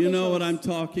visions, You des know choses. what I'm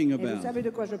talking Et vous about. savez de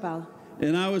quoi je parle.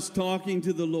 And I was talking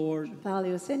to the Lord,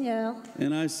 Parlez au Seigneur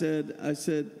and I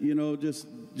said, you know,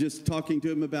 just talking to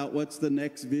him about what's the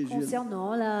next vision.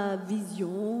 concernant la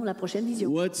vision, la prochaine vision.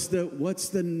 What's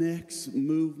the next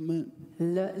movement?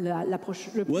 Le What's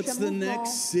prochain the mouvement,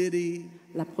 next city?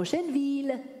 la prochaine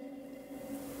ville.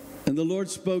 And the Lord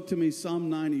spoke to me, Psalm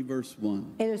 90, verse 1.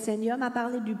 Et le Seigneur m'a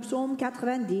parlé du psaume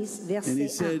 90, And verset he 1.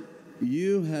 said,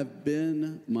 you have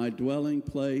been my dwelling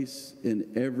place in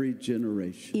every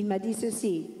generation. Il m'a dit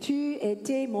ceci, tu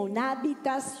étais mon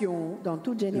habitation dans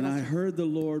toute And I génération. heard the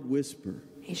Lord whisper,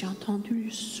 Et j'ai entendu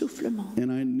le soufflement.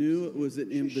 and I knew it was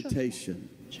an invitation.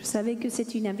 Je savais que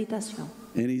c'est une invitation.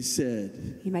 And he said,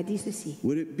 Il m'a dit ceci,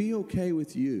 would it be okay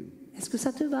with you est-ce que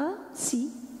ça te va si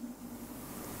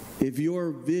if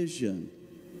your vision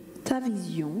ta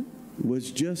vision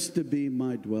was just to be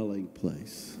my dwelling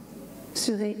place?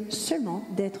 serait seulement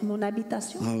d'être mon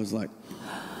habitation? I was like,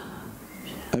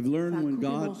 I've Ça a learned when coupé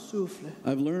mon God souffle.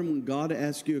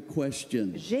 asks you a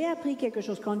question, J'ai appris quelque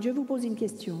chose. Quand Dieu vous pose une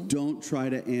question, don't try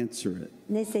to answer it.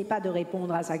 n'essaye pas de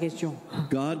répondre à sa question.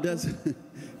 God doesn't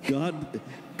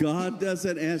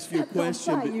ask you a Attends pas,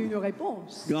 question. il y a une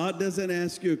réponse. God doesn't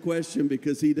ask you a question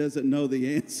because he doesn't know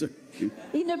the answer.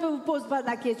 Il ne vous pose pas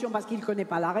la question parce qu'il ne connaît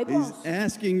pas la He's réponse.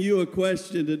 asking you a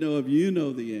question to know if you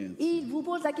know the answer. Il vous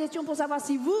pose la question pour savoir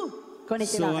si vous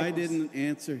connaissez So la I réponse. didn't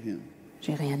answer him.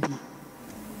 J'ai rien dit.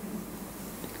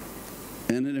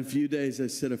 And in a few days I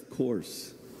said, of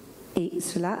course, Et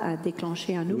cela a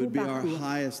déclenché un it nouveau would be our parcours.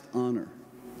 highest honor.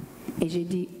 Et j'ai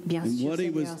dit, bien And sûr, what he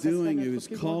Seigneur, was ça serait doing, he notre was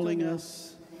plus grand calling honneur.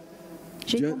 us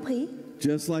J'ai ju- compris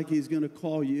just like he's going to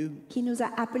call you, qu'il nous a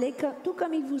appelés tout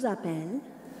comme il vous appelle,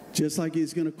 just like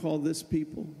he's going to call this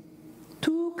people,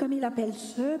 tout comme il appelle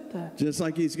ce peuple, just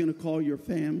like he's going to call your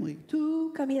family,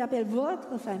 tout comme il appelle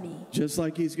votre famille, just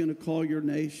like he's going to call your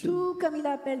nation. tout comme il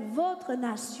appelle votre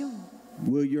nation.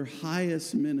 Will your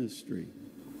highest ministry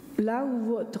Là où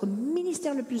votre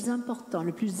ministère le plus important,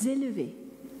 le plus élevé,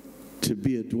 to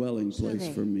be a dwelling place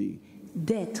serait for me?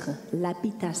 d'être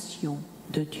l'habitation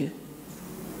de Dieu.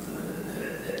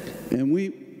 And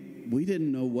we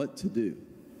didn't know what to do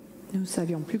Nous ne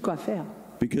savions plus quoi faire.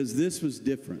 because this was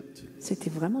different. C'était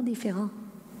vraiment différent.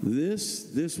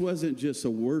 This wasn't just a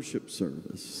worship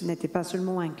service. Ce n'était pas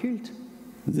seulement un culte.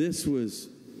 This was,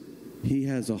 he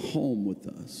has a home with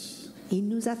us. Il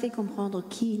nous a fait comprendre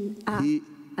qu'il a He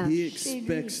un he chez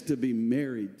lui expects to be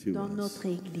married to dans us. notre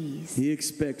Église. He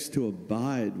expects to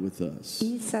abide with us.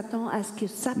 Il s'attend à ce que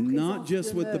sa Not présence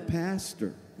just with the demeure. pastor,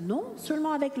 Non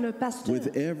seulement avec le pasteur,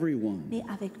 with everyone, mais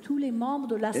avec tous les membres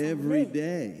de every l'Assemblée.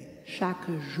 day. Chaque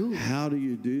jour. How do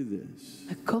you do this?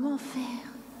 Comment faire?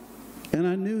 And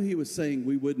I knew he was saying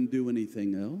we wouldn't do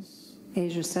anything else. Et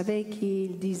je savais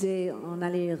qu'il disait on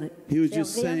allait He was faire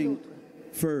just rien saying, d'autre.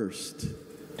 first,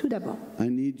 Tout d'abord, I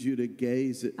need you to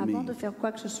gaze at avant me. de faire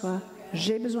quoi que ce soit,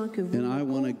 j'ai besoin que vous And I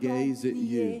me wanna gaze at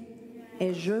contempliez.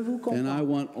 Et je vous And I contemple.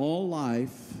 want all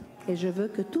life Et je veux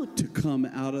que toute to come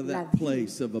out of la that vie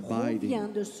place of abiding. provient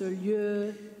de ce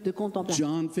lieu de contemplation.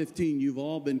 John 15, you've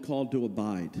all been called to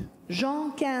abide. Jean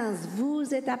 15,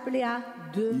 vous êtes appelés à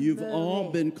You've all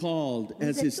demeurer. been called Vous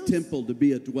as êtes his tous temple to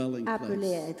be a dwelling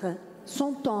Appelés à place. être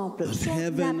son temple, Of son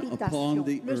heaven habitation, upon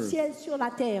the le earth. ciel sur la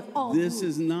terre, en This vous.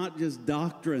 is not just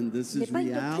doctrine, this Ce n'est is pas une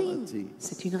reality. doctrine,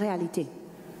 c'est une réalité.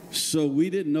 So we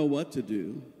didn't know what to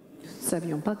do. Nous ne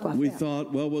savions pas quoi We faire.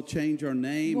 thought, well, we'll change our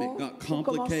name. Bon, It got pour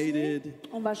commencer, complicated.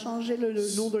 on va changer le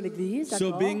nom de l'église, So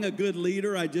d'accord? being a good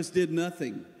leader, I just did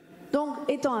nothing. Donc,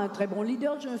 étant un très bon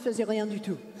leader, je ne faisais rien du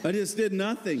tout. I just did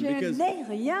nothing Je because n'ai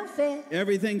rien fait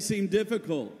everything seemed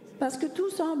difficult. parce que tout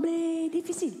semblait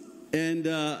difficile. And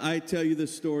I tell you the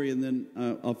story and then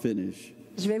I'll finish.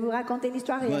 Je vais vous raconter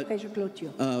l'histoire et But, après je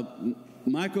clôture.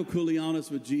 Michael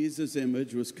Koulianos with Jesus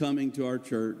Image was coming to our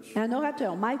church. Un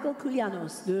orateur, Michael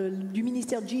Koulianos, du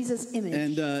ministère Jesus Image.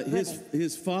 And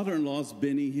his father-in-law's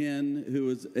Benny Hinn, who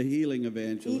was a healing Il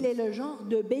evangelist. est le genre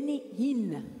de Benny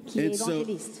Hinn, qui est And so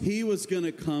évangéliste. he was going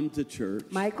to come to church.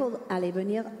 Michael allait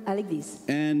venir à l'église.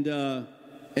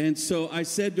 And so I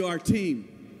said to our team,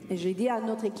 Et j'ai dit à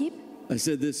notre équipe, I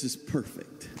said, this is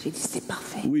perfect. j'ai dit c'est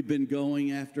parfait. We've been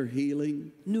going after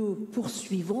healing. Nous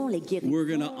poursuivrons les guérisons. We're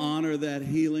going to honor that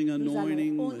healing Nous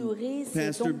anointing allons when honorer cette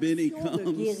Pastor Benny onction de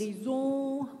comes.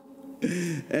 guérison.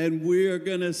 And we're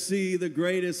going to see the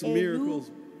greatest Et nous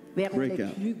miracles verrons break les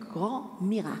out. plus grands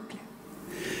miracles.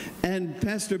 And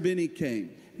Pastor Benny came.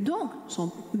 Donc,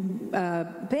 son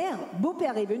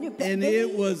beau-père est venu. Père And Benny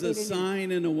it was est a venu.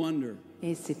 sign and a wonder.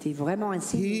 Et c'était vraiment un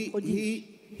signe de prodige.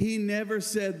 He never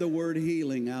said the word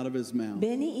healing out of his mouth.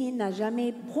 Benny, il n'a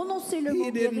jamais prononcé le mot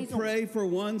He didn't guérison. pray for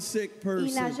one sick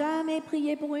Il n'a person. jamais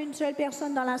prié pour une seule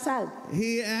personne dans la salle.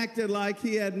 He acted like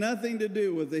he had nothing to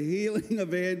do with the healing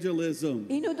evangelism.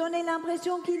 Il nous donnait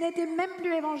l'impression qu'il n'était même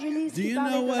plus évangéliste. Do qu'il you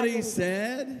parlait know de la what he guérison.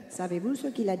 said? Savez-vous ce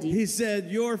qu'il a dit? He said,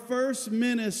 your first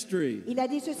ministry Il a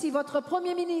dit ceci, votre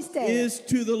premier ministère is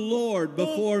to the Lord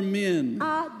before men.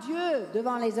 à Dieu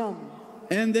devant les hommes.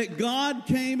 And that God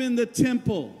came in the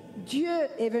temple Dieu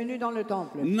est venu dans le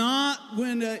temple. Not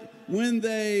when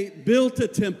they built a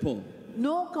temple.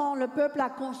 Non, quand le peuple a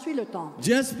construit le temple.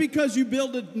 Just because you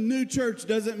build a new church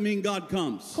doesn't mean God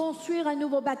comes. Construire un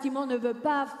nouveau bâtiment ne veut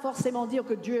pas forcément dire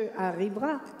que Dieu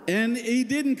arrivera. And he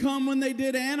didn't come when they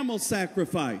did animal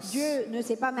sacrifice. Dieu ne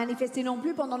s'est pas manifesté non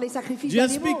plus pendant les sacrifices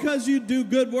Just d'animaux. because you do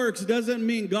good works doesn't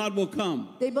mean God will come.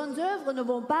 Des bonnes œuvres ne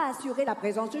vont pas assurer la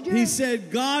présence de Dieu. He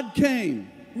said God came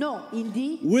Non, il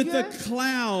dit with Dieu a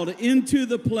cloud into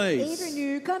the est place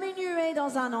venu comme une nuée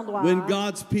dans un endroit. when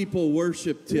God's people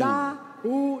worshiped him. Là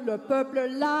où le peuple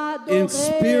In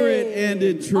spirit and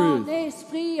in l'adorait, truth. en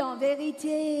esprit, en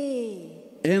vérité.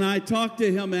 And I talked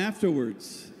to him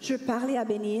afterwards. Je parlais à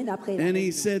Bénin après la And he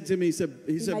réunion. said to me, he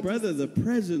m'a said, dit brother, the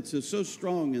presence is so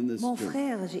strong in this Mon church.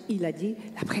 frère, il a dit,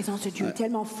 la présence de Dieu est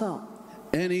tellement forte.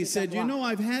 And he C'est said, à you voir. know,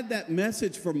 I've had that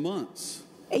message for months.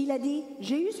 Et il a dit,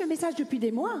 j'ai eu ce message depuis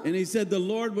des mois. And he said, the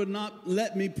Lord would not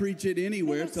let me preach it Et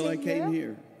anywhere le till I Seigneur came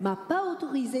here. m'a pas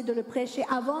autorisé de le prêcher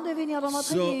avant de venir dans notre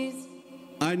So église.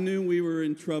 I knew we were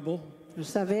in trouble. Je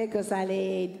savais que ça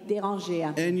allait déranger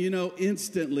un peu. And you know,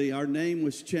 instantly our name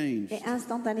was changed. Et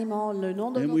instantanément, le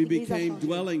nom de And notre we église a became changé.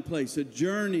 dwelling place, a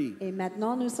journey Et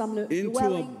maintenant, nous sommes le into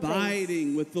dwelling place.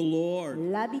 abiding with the Lord.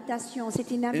 L'habitation,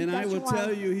 c'est une And I will habitation tell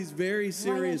à you, he's very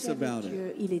serious voyager avec about it.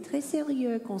 Dieu. Il est très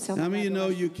sérieux concernant How many of you know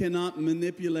l'adoration. you cannot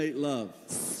manipulate love?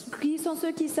 Qui sont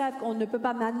ceux qui savent qu'on ne peut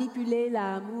pas manipuler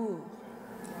l'amour?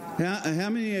 How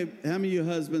many of you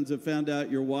husbands have found out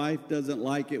your wife doesn't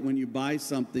like it when you buy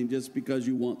something just because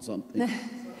you want something?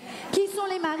 Qui sont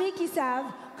les maris qui savent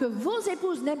que vos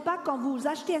épouses n'aiment pas quand vous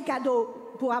achetez un cadeau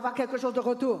pour avoir quelque chose de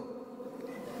retour?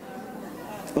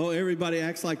 Oh, everybody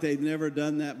acts like they've never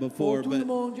done that Oh, before, tout le but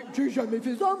monde dit, j'ai jamais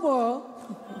fait ça, moi.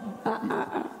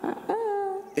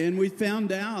 and we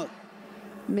found out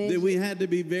Mais that we had to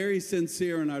be very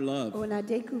sincere in our love. on a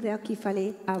découvert qu'il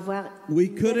fallait avoir We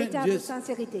une couldn't véritable just-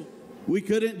 sincérité. We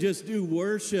couldn't just do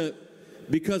worship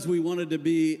because we wanted to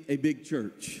be a big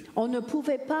church. On ne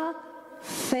pouvait pas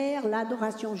faire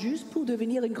l'adoration juste pour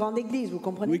devenir une grande église, vous We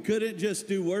comprenez? couldn't just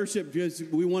do worship just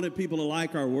we wanted people to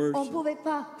like our On ne worship. pouvait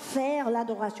pas faire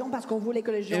l'adoration parce qu'on voulait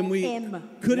que les gens And we aiment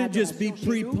couldn't just be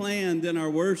l'adoration chez nous. pre-planned in our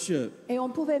worship. Et on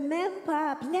ne pouvait même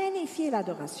pas planifier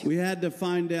l'adoration. We had to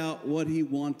find out what he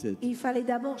wanted. Il fallait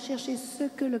d'abord chercher ce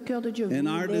que le cœur de Dieu And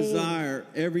our voulait. desire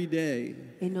every day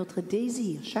Et notre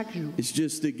désir chaque jour is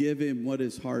just to give him what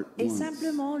his heart est wants.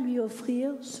 simplement lui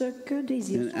offrir ce que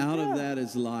désire And son out of cœur. that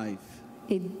is life.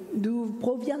 Et d'où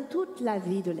provient toute la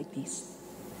vie de l'Église.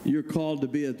 You're called to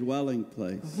be a dwelling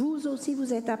place. Vous aussi,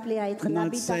 vous êtes appelés à être I'm not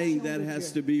l'habitation saying that de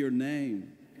has Dieu. to be your name,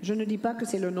 Je ne dis pas que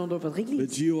c'est le nom de votre but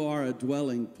Église, you are a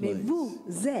dwelling mais place. vous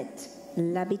êtes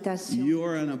l'habitation. You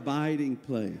are an abiding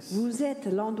place. Vous êtes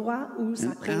l'endroit où sa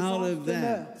And out présence of demeure.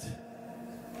 that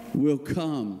will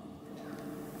come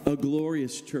a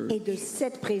glorious church. Et de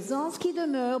cette présence qui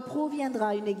demeure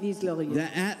proviendra une Église glorieuse.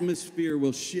 The atmosphere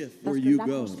will shift Parce where que you go.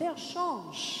 l'atmosphère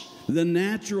change. The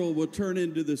natural will turn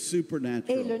into the Et le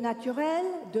supernatural. naturel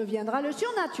deviendra le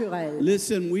surnaturel.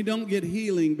 Listen, we don't get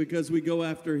healing because we go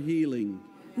after healing.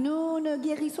 Nous ne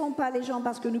guérissons pas les gens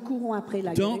parce que nous courons après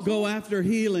la Don't guérison. go after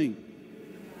healing.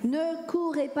 Ne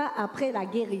courez pas après la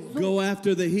guérison. Go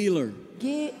after the healer.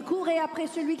 Courez après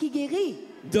celui qui guérit.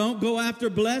 Don't go after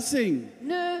blessing.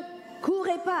 Ne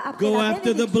courez pas après Go la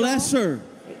after the bénédiction. blesser.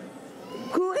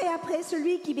 Courez après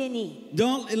celui qui bénit.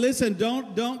 Don't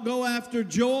go after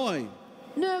joy.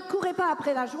 Ne courez pas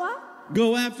après la joie.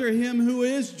 Go after him who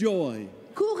is joy.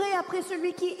 Courez après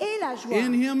celui qui est la joie.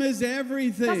 In him is Parce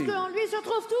everything. qu'en lui se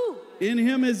trouve tout. In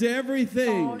him is En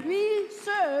everything. lui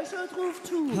se trouve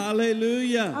tout.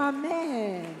 Hallelujah.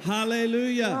 Amen.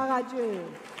 Hallelujah. Gloire à Dieu.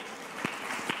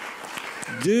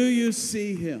 Do you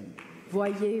see him?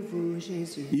 Voyez-vous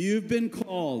Jésus. You've been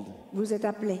called Vous êtes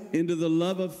appelés into the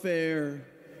love affair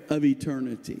of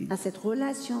eternity. à cette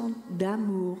relation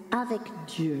d'amour avec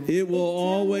Dieu. It will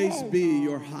always be Éternellement.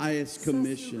 your highest Ce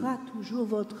commission. sera toujours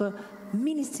votre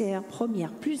ministère premier,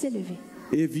 plus élevé.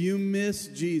 If you miss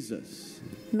Jesus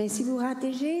Mais si vous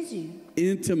ratez Jésus,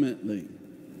 intimately,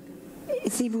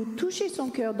 si vous touchez son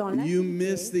cœur dans you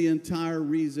miss l'intimité, the entire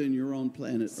reason you're on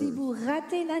planet si Earth. vous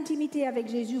ratez l'intimité avec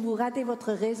Jésus, vous ratez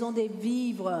votre raison de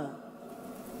vivre.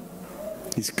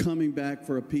 He's coming back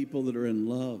for a people that are in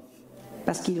love,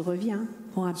 Parce qu'il revient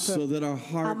pour un so peuple that our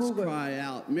hearts amoureux. cry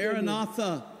out,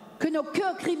 Maranatha, Que nos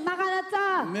cœurs crient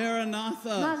Maranatha,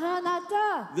 Maranatha.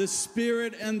 Maranatha. The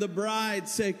Spirit and the bride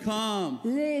say, come.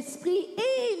 L'esprit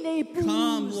et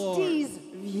Come, l'épouse Lord. disent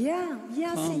viens,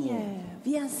 viens Come, Seigneur, Lord.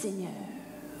 viens Seigneur,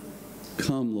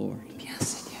 Come, Lord. viens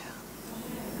Seigneur.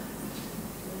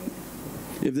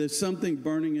 If there's something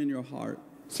burning in your heart,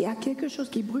 S'il y a quelque chose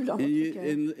qui brûle dans And, votre cœur,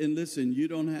 and listen, you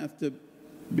don't have to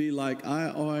be like,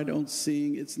 I don't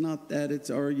sing. It's not that. It's,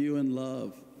 are you in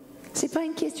love? c'est pas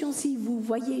une question si vous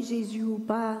voyez Jésus ou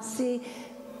pas, c'est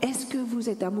est-ce que vous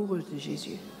êtes amoureux de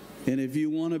Jésus? And if you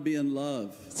want to be in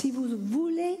love, Si vous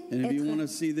voulez and if you want to être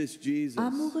see this Jesus,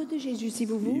 amoureux de Jésus, si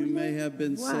vous you may voulez have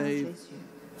been voir saved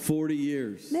Jésus, 40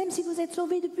 years, même si vous êtes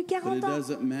sauvé depuis but 40 it ans,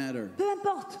 doesn't matter. peu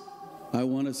importe. I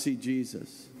want to see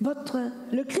Jesus.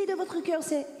 Le cri de votre cœur,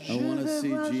 c'est je wanna see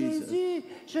veux voir Jesus. Jésus,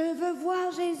 je veux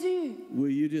voir Jésus.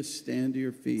 Will you just stand to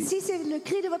your feet? Si c'est le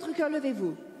cri de votre cœur,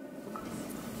 levez-vous.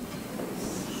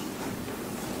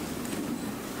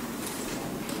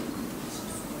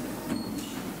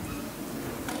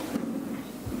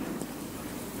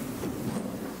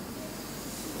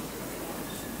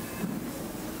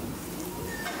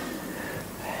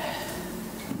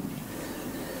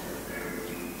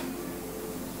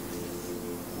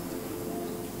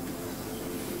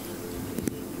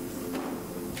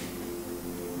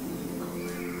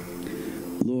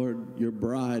 Lord, your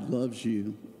bride loves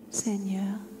you.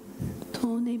 Seigneur,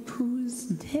 ton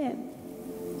épouse t'aime.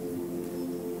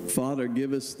 Father,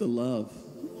 give us the love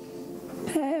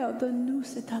Père, donne-nous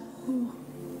cet amour.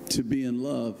 to be in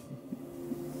love.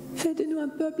 Fais de nous un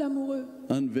peuple amoureux.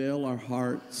 Unveil our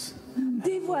hearts.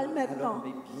 Dévoile maintenant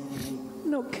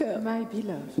nos cœurs. My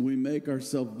beloved. We make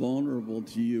ourselves vulnerable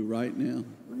to you right now.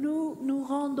 Nous nous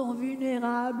rendons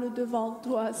vulnérables devant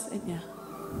toi, Seigneur.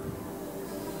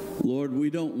 Lord, we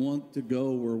don't want to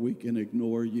go where we can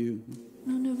ignore you,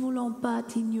 Nous ne voulons pas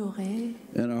t'ignorer.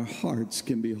 and our hearts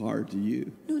can be hard to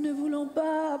you. Nous ne voulons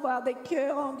pas avoir des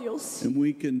cœurs endurcis. And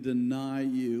we can deny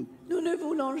you Nous ne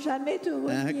voulons jamais te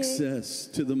renier access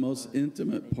to the most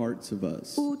intimate parts of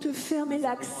us. ou te fermer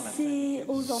l'accès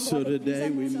aux endroits So les plus today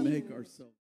we intimes. make ourselves